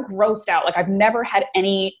was never grossed out. Like I've never had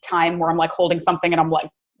any time where I'm like holding something and I'm like,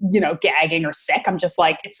 gagging or sick. I'm just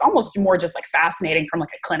like, it's almost more just like fascinating from like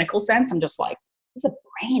a clinical sense. I'm just like, there's a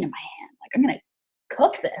brain in my hand. Like I'm going to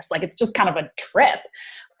cook this. Like it's just kind of a trip.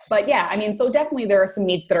 But yeah, I mean, so definitely there are some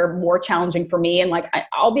meats that are more challenging for me. And like,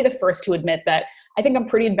 I'll be the first to admit that I think I'm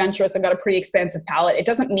pretty adventurous. I've got a pretty expansive palate. It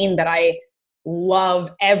doesn't mean that I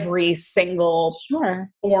love every single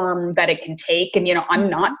form that it can take. And, I'm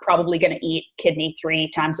not probably going to eat kidney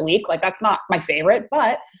 3 times a week. Like that's not my favorite,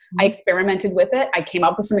 but I experimented with it. I came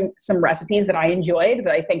up with some recipes that I enjoyed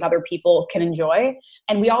that I think other people can enjoy.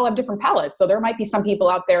 And we all have different palates. So there might be some people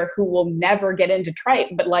out there who will never get into tripe,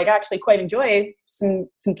 but like actually quite enjoy some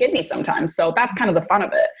kidney sometimes. So that's kind of the fun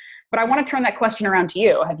of it. But I want to turn that question around to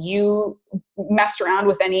you. Have you messed around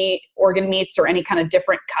with any organ meats or any kind of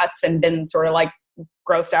different cuts and been sort of like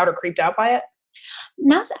grossed out or creeped out by it?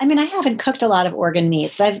 I haven't cooked a lot of organ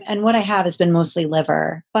meats. And what I have has been mostly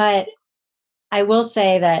liver. But I will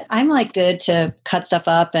say that I'm like good to cut stuff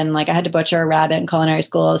up, and like I had to butcher a rabbit in culinary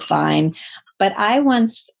school. It was fine. But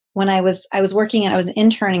when I was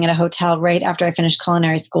interning at a hotel right after I finished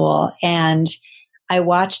culinary school, and I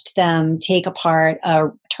watched them take apart a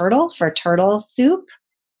turtle for turtle soup.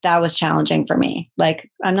 That was challenging for me. Like,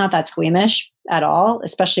 I'm not that squeamish at all,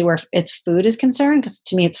 especially where its food is concerned, because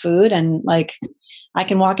to me it's food. And like, I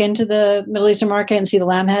can walk into the Middle Eastern market and see the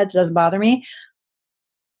lamb heads. It doesn't bother me.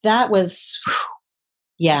 That was,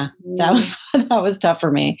 that was tough for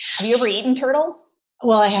me. Have you ever eaten turtle?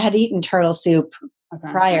 Well, I had eaten turtle soup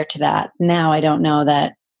prior to that. Now I don't know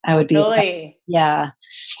that I would be. Really? Yeah.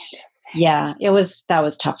 Yeah, that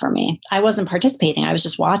was tough for me. I wasn't participating. I was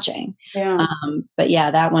just watching. Yeah. But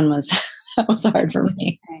yeah, that one was, that was hard for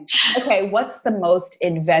me. Okay. What's the most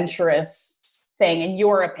adventurous thing in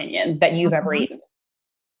your opinion that you've ever eaten?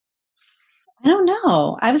 I don't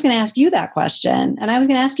know. I was going to ask you that question, and I was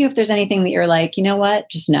going to ask you if there's anything that you're like, you know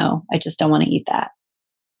what? Just no, I just don't want to eat that.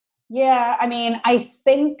 Yeah. I mean, I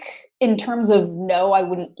think in terms of no, I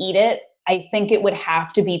wouldn't eat it. I think it would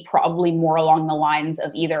have to be probably more along the lines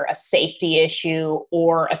of either a safety issue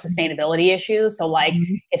or a sustainability issue. So like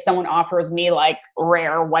if someone offers me like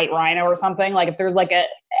rare white rhino or something, like if there's like a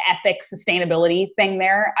ethics sustainability thing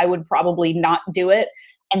there, I would probably not do it.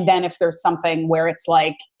 And then if there's something where it's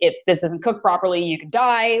like, if this isn't cooked properly, you could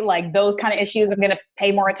die, like those kind of issues I'm going to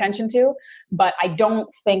pay more attention to. But I don't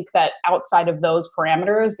think that outside of those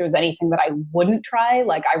parameters, there's anything that I wouldn't try.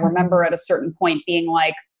 Like I remember at a certain point being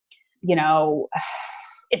like,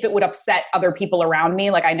 if it would upset other people around me,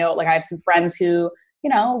 like I know, like I have some friends who,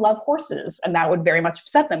 love horses, and that would very much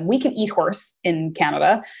upset them. We can eat horse in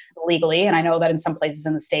Canada legally. And I know that in some places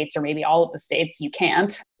in the States, or maybe all of the States, you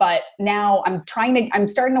can't. But now I'm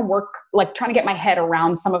starting to work, like trying to get my head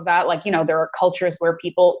around some of that. Like, there are cultures where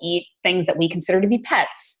people eat things that we consider to be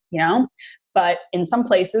pets, but in some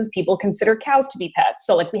places people consider cows to be pets.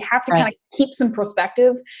 So like we have to kind of keep some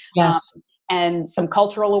perspective. Yes. and some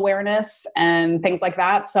cultural awareness and things like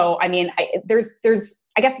that. So, I mean, I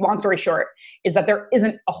guess long story short is that there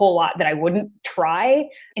isn't a whole lot that I wouldn't try.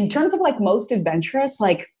 In terms of like most adventurous,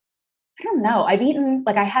 like, I don't know. I've eaten,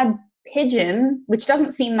 like I had pigeon, which doesn't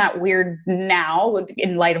seem that weird now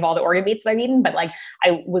in light of all the organ meats that I've eaten. But like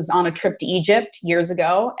I was on a trip to Egypt years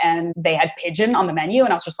ago and they had pigeon on the menu.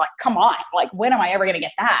 And I was just like, come on, like, when am I ever going to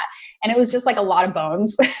get that? And it was just like a lot of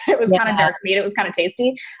bones. It was kind of dark meat. It was kind of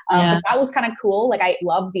tasty. But that was kind of cool. Like I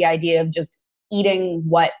love the idea of just eating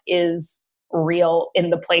what is real in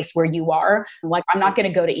the place where you are. Like I'm not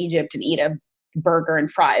going to go to Egypt and eat a burger and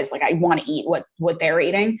fries. Like I want to eat what they're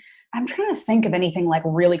eating. I'm trying to think of anything like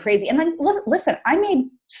really crazy. And then listen, I made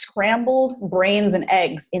scrambled brains and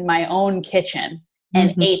eggs in my own kitchen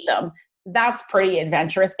and ate them. That's pretty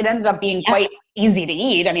adventurous. It ended up being quite easy to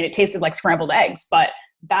eat. I mean, it tasted like scrambled eggs, but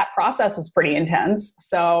that process was pretty intense.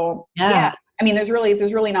 So I mean, there's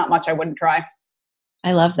really not much I wouldn't try.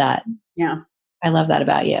 I love that. Yeah. I love that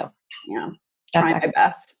about you. Yeah. That's trying my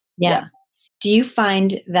best. Yeah. Do you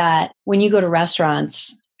find that when you go to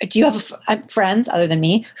restaurants, do you have friends other than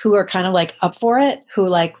me who are kind of like up for it? Who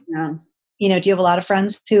like, you know, do you have a lot of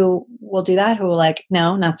friends who will do that? Who will like,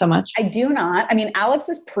 no, not so much? I do not. I mean, Alex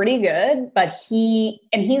is pretty good, but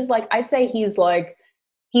he's like, I'd say he's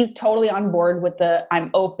totally on board with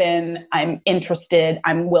I'm open, I'm interested,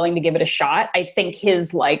 I'm willing to give it a shot. I think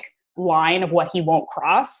his like line of what he won't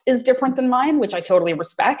cross is different than mine, which I totally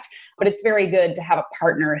respect, but it's very good to have a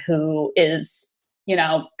partner who is, you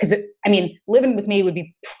know, because I mean, living with me would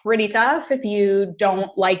be pretty tough if you don't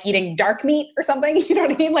like eating dark meat or something. You know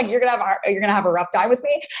what I mean? Like you're gonna have a rough time with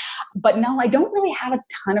me. But no, I don't really have a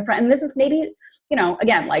ton of friends. And this is maybe, you know,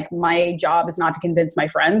 again, like my job is not to convince my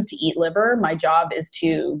friends to eat liver. My job is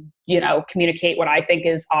to, you know, communicate what I think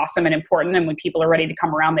is awesome and important. And when people are ready to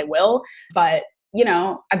come around, they will. But you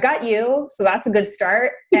know, I've got you, so that's a good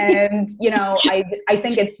start. And, you know, I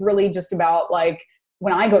think it's really just about like,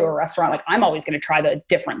 when I go to a restaurant, like I'm always going to try the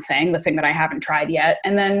different thing, the thing that I haven't tried yet.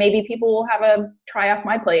 And then maybe people will have a try off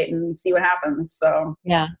my plate and see what happens. So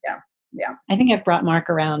yeah. I think I've brought Mark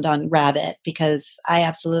around on rabbit because I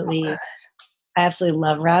absolutely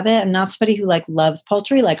love rabbit. I'm not somebody who like loves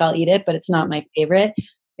poultry. Like I'll eat it, but it's not my favorite.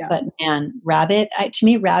 Yeah. But man, rabbit, to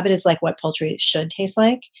me, rabbit is like what poultry should taste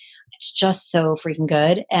like. It's just so freaking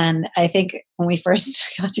good. And I think when we first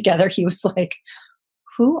got together, he was like,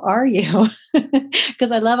 who are you? Because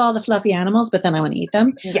I love all the fluffy animals, but then I want to eat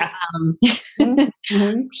them. Yeah.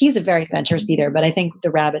 He's a very adventurous eater, but I think the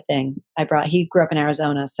rabbit thing he grew up in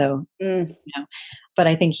Arizona. So, you know, but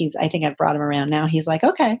I think I've brought him around now. He's like,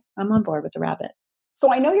 okay, I'm on board with the rabbit.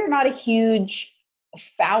 So I know you're not a huge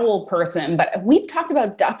fowl person, but we've talked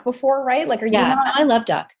about duck before, right? Like, are you not? I love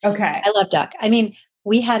duck. Okay. I love duck. I mean,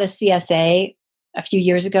 we had a CSA a few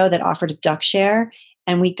years ago that offered a duck share,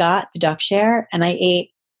 and we got the duck share, and I ate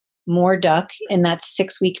more duck in that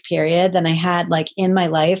 6-week period than I had like in my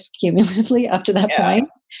life cumulatively up to that point.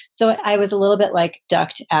 So I was a little bit like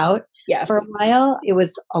ducked out for a while. It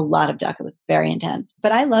was a lot of duck. It was very intense,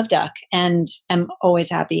 but I love duck and I'm always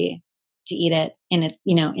happy to eat it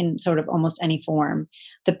in sort of almost any form.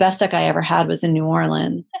 The best duck I ever had was in New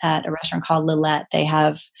Orleans at a restaurant called Lilette. They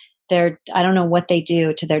have I don't know what they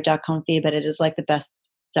do to their duck confit, but it is like the best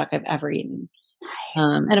duck I've ever eaten.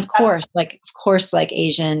 Nice. And of course, like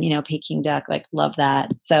Asian, you know, Peking duck, like love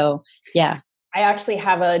that. So yeah. I actually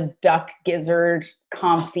have a duck gizzard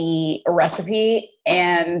confit recipe,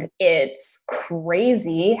 and it's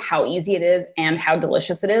crazy how easy it is and how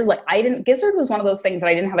delicious it is. Like gizzard was one of those things that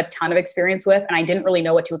I didn't have a ton of experience with, and I didn't really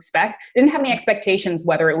know what to expect. I didn't have any expectations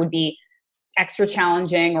whether it would be extra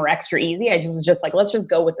challenging or extra easy. I was just like, let's just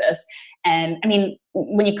go with this. And I mean,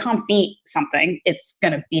 when you confit something, it's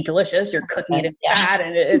going to be delicious. You're cooking it in fat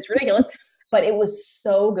and it's ridiculous, but it was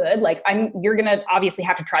so good. Like you're going to obviously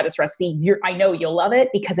have to try this recipe. I know you'll love it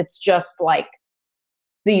because it's just like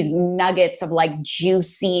these nuggets of like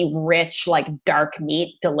juicy, rich, like dark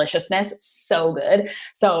meat deliciousness. So good.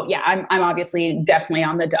 So yeah, I'm obviously definitely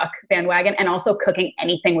on the duck bandwagon, and also cooking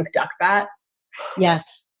anything with duck fat.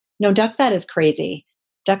 Yes. No, duck fat is crazy.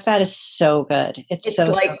 Duck fat is so good. It's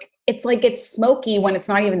so it's smoky when it's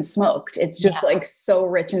not even smoked. It's just like so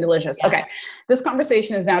rich and delicious. Yeah. Okay. This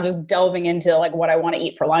conversation is now just delving into like what I want to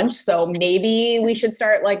eat for lunch. So maybe we should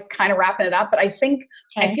start like kind of wrapping it up. But I think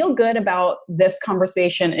I feel good about this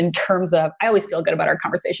conversation in terms of, I always feel good about our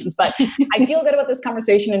conversations, but I feel good about this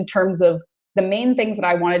conversation in terms of the main things that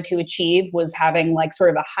I wanted to achieve was having like sort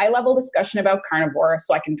of a high level discussion about carnivore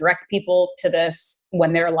so I can direct people to this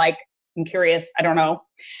when they're like, I'm curious, I don't know.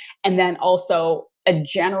 And then also a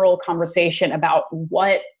general conversation about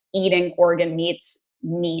what eating organ meats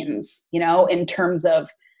means, in terms of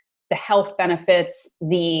the health benefits,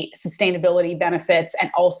 the sustainability benefits, and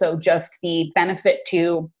also just the benefit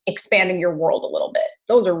to expanding your world a little bit.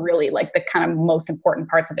 Those are really like the kind of most important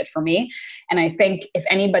parts of it for me. And I think if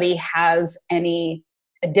anybody has any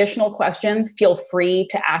additional questions, feel free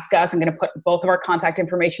to ask us. I'm going to put both of our contact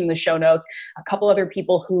information in the show notes. A couple other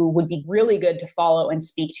people who would be really good to follow and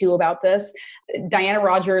speak to about this. Diana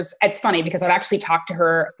Rogers, it's funny because I've actually talked to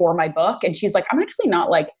her for my book, and she's like, I'm actually not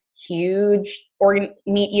like huge organ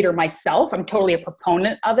meat eater myself. I'm totally a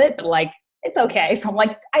proponent of it, but like, it's okay. So I'm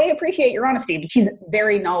like, I appreciate your honesty. But she's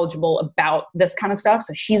very knowledgeable about this kind of stuff.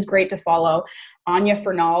 So she's great to follow. Anya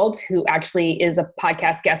Fernald, who actually is a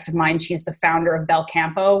podcast guest of mine. She's the founder of Bel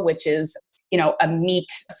Campo, which is, a meat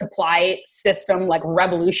supply system, like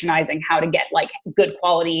revolutionizing how to get like good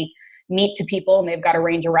quality meat to people. And they've got a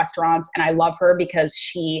range of restaurants. And I love her because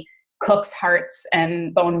she cooks hearts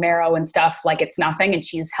and bone marrow and stuff like it's nothing. And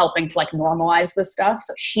she's helping to like normalize this stuff.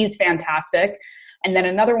 So she's fantastic. And then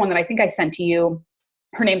another one that I think I sent to you,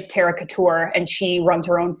 her name's Tara Couture, and she runs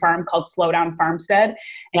her own farm called Slow Down Farmstead.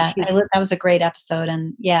 And that was a great episode.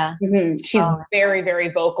 And she's very, very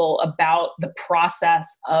vocal about the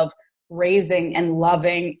process of raising and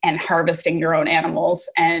loving and harvesting your own animals.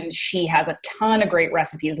 And she has a ton of great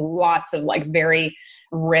recipes, lots of like very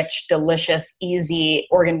rich, delicious, easy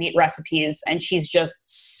organ meat recipes. And she's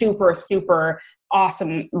just super, super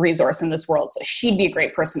awesome resource in this world. So she'd be a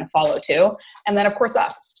great person to follow too. And then of course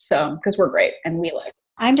us. So, because we're great and we like.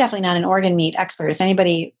 I'm definitely not an organ meat expert. If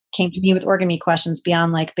anybody came to me with organ meat questions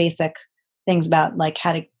beyond like basic things about like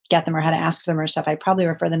how to get them or how to ask them or stuff, I'd probably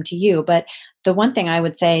refer them to you. But the one thing I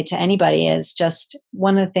would say to anybody is just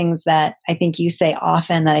one of the things that I think you say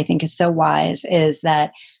often that I think is so wise is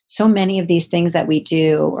that so many of these things that we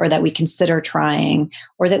do or that we consider trying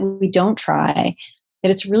or that we don't try,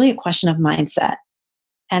 that it's really a question of mindset.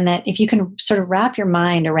 And that if you can sort of wrap your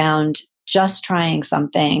mind around just trying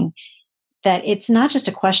something, that it's not just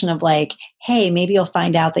a question of like, hey, maybe you'll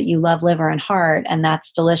find out that you love liver and heart and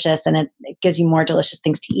that's delicious and it gives you more delicious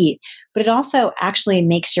things to eat. But it also actually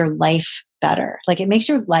makes your life better. Like it makes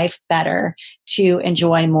your life better to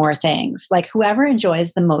enjoy more things. Like whoever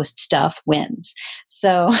enjoys the most stuff wins.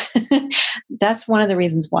 So that's one of the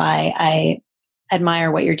reasons why I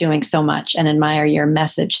admire what you're doing so much and admire your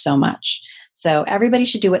message so much. So everybody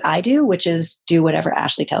should do what I do, which is do whatever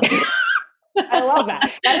Ashley tells you. I love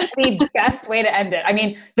that. That is the best way to end it. I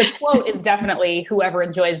mean, the quote is definitely whoever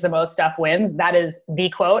enjoys the most stuff wins. That is the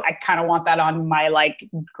quote. I kind of want that on my like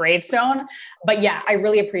gravestone. But yeah, I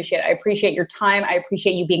really appreciate it. I appreciate your time. I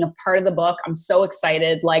appreciate you being a part of the book. I'm so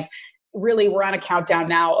excited. Like really, we're on a countdown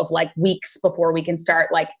now of like weeks before we can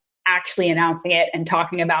start like actually announcing it and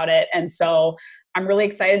talking about it. And so I'm really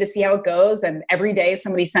excited to see how it goes. And every day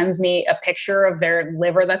somebody sends me a picture of their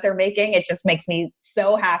liver that they're making. It just makes me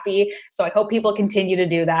so happy. So I hope people continue to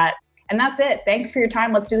do that. And that's it. Thanks for your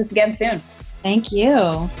time. Let's do this again soon. Thank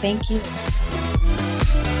you. Thank you.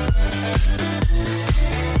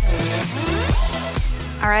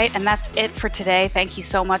 All right, and that's it for today. Thank you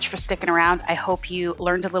so much for sticking around. I hope you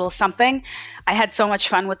learned a little something. I had so much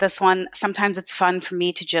fun with this one. Sometimes it's fun for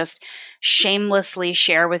me to just shamelessly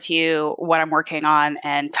share with you what I'm working on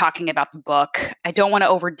and talking about the book. I don't want to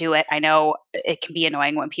overdo it. I know it can be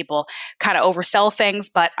annoying when people kind of oversell things,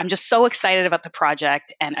 but I'm just so excited about the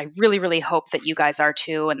project. And I really, really hope that you guys are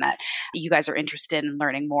too, and that you guys are interested in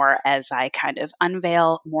learning more as I kind of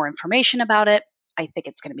unveil more information about it. I think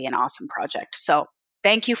it's going to be an awesome project. So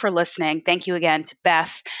thank you for listening. Thank you again to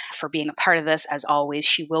Beth for being a part of this. As always,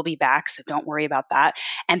 she will be back, so don't worry about that.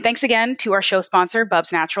 And thanks again to our show sponsor,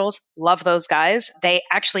 Bubs Naturals. Love those guys. They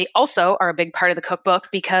actually also are a big part of the cookbook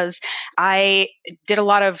because I did a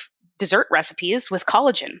lot of dessert recipes with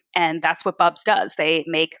collagen. And that's what Bubs does. They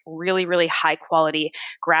make really, really high quality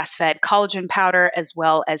grass-fed collagen powder as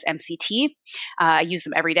well as MCT. I use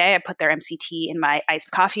them every day. I put their MCT in my iced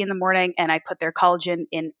coffee in the morning, and I put their collagen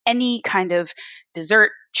in any kind of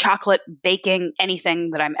dessert, chocolate, baking, anything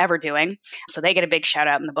that I'm ever doing. So they get a big shout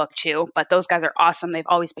out in the book too. But those guys are awesome. They've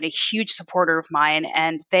always been a huge supporter of mine.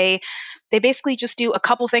 And they basically just do a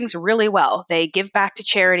couple things really well. They give back to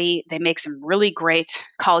charity. They make some really great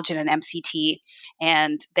collagen and MCT,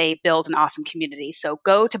 and they build an awesome community. So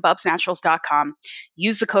go to bubsnaturals.com,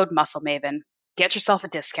 use the code MuscleMaven, get yourself a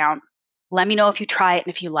discount. Let me know if you try it and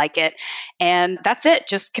if you like it. And that's it.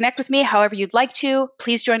 Just connect with me however you'd like to.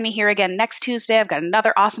 Please join me here again next Tuesday. I've got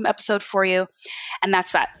another awesome episode for you. And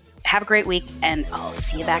that's that. Have a great week, and I'll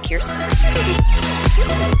see you back here soon.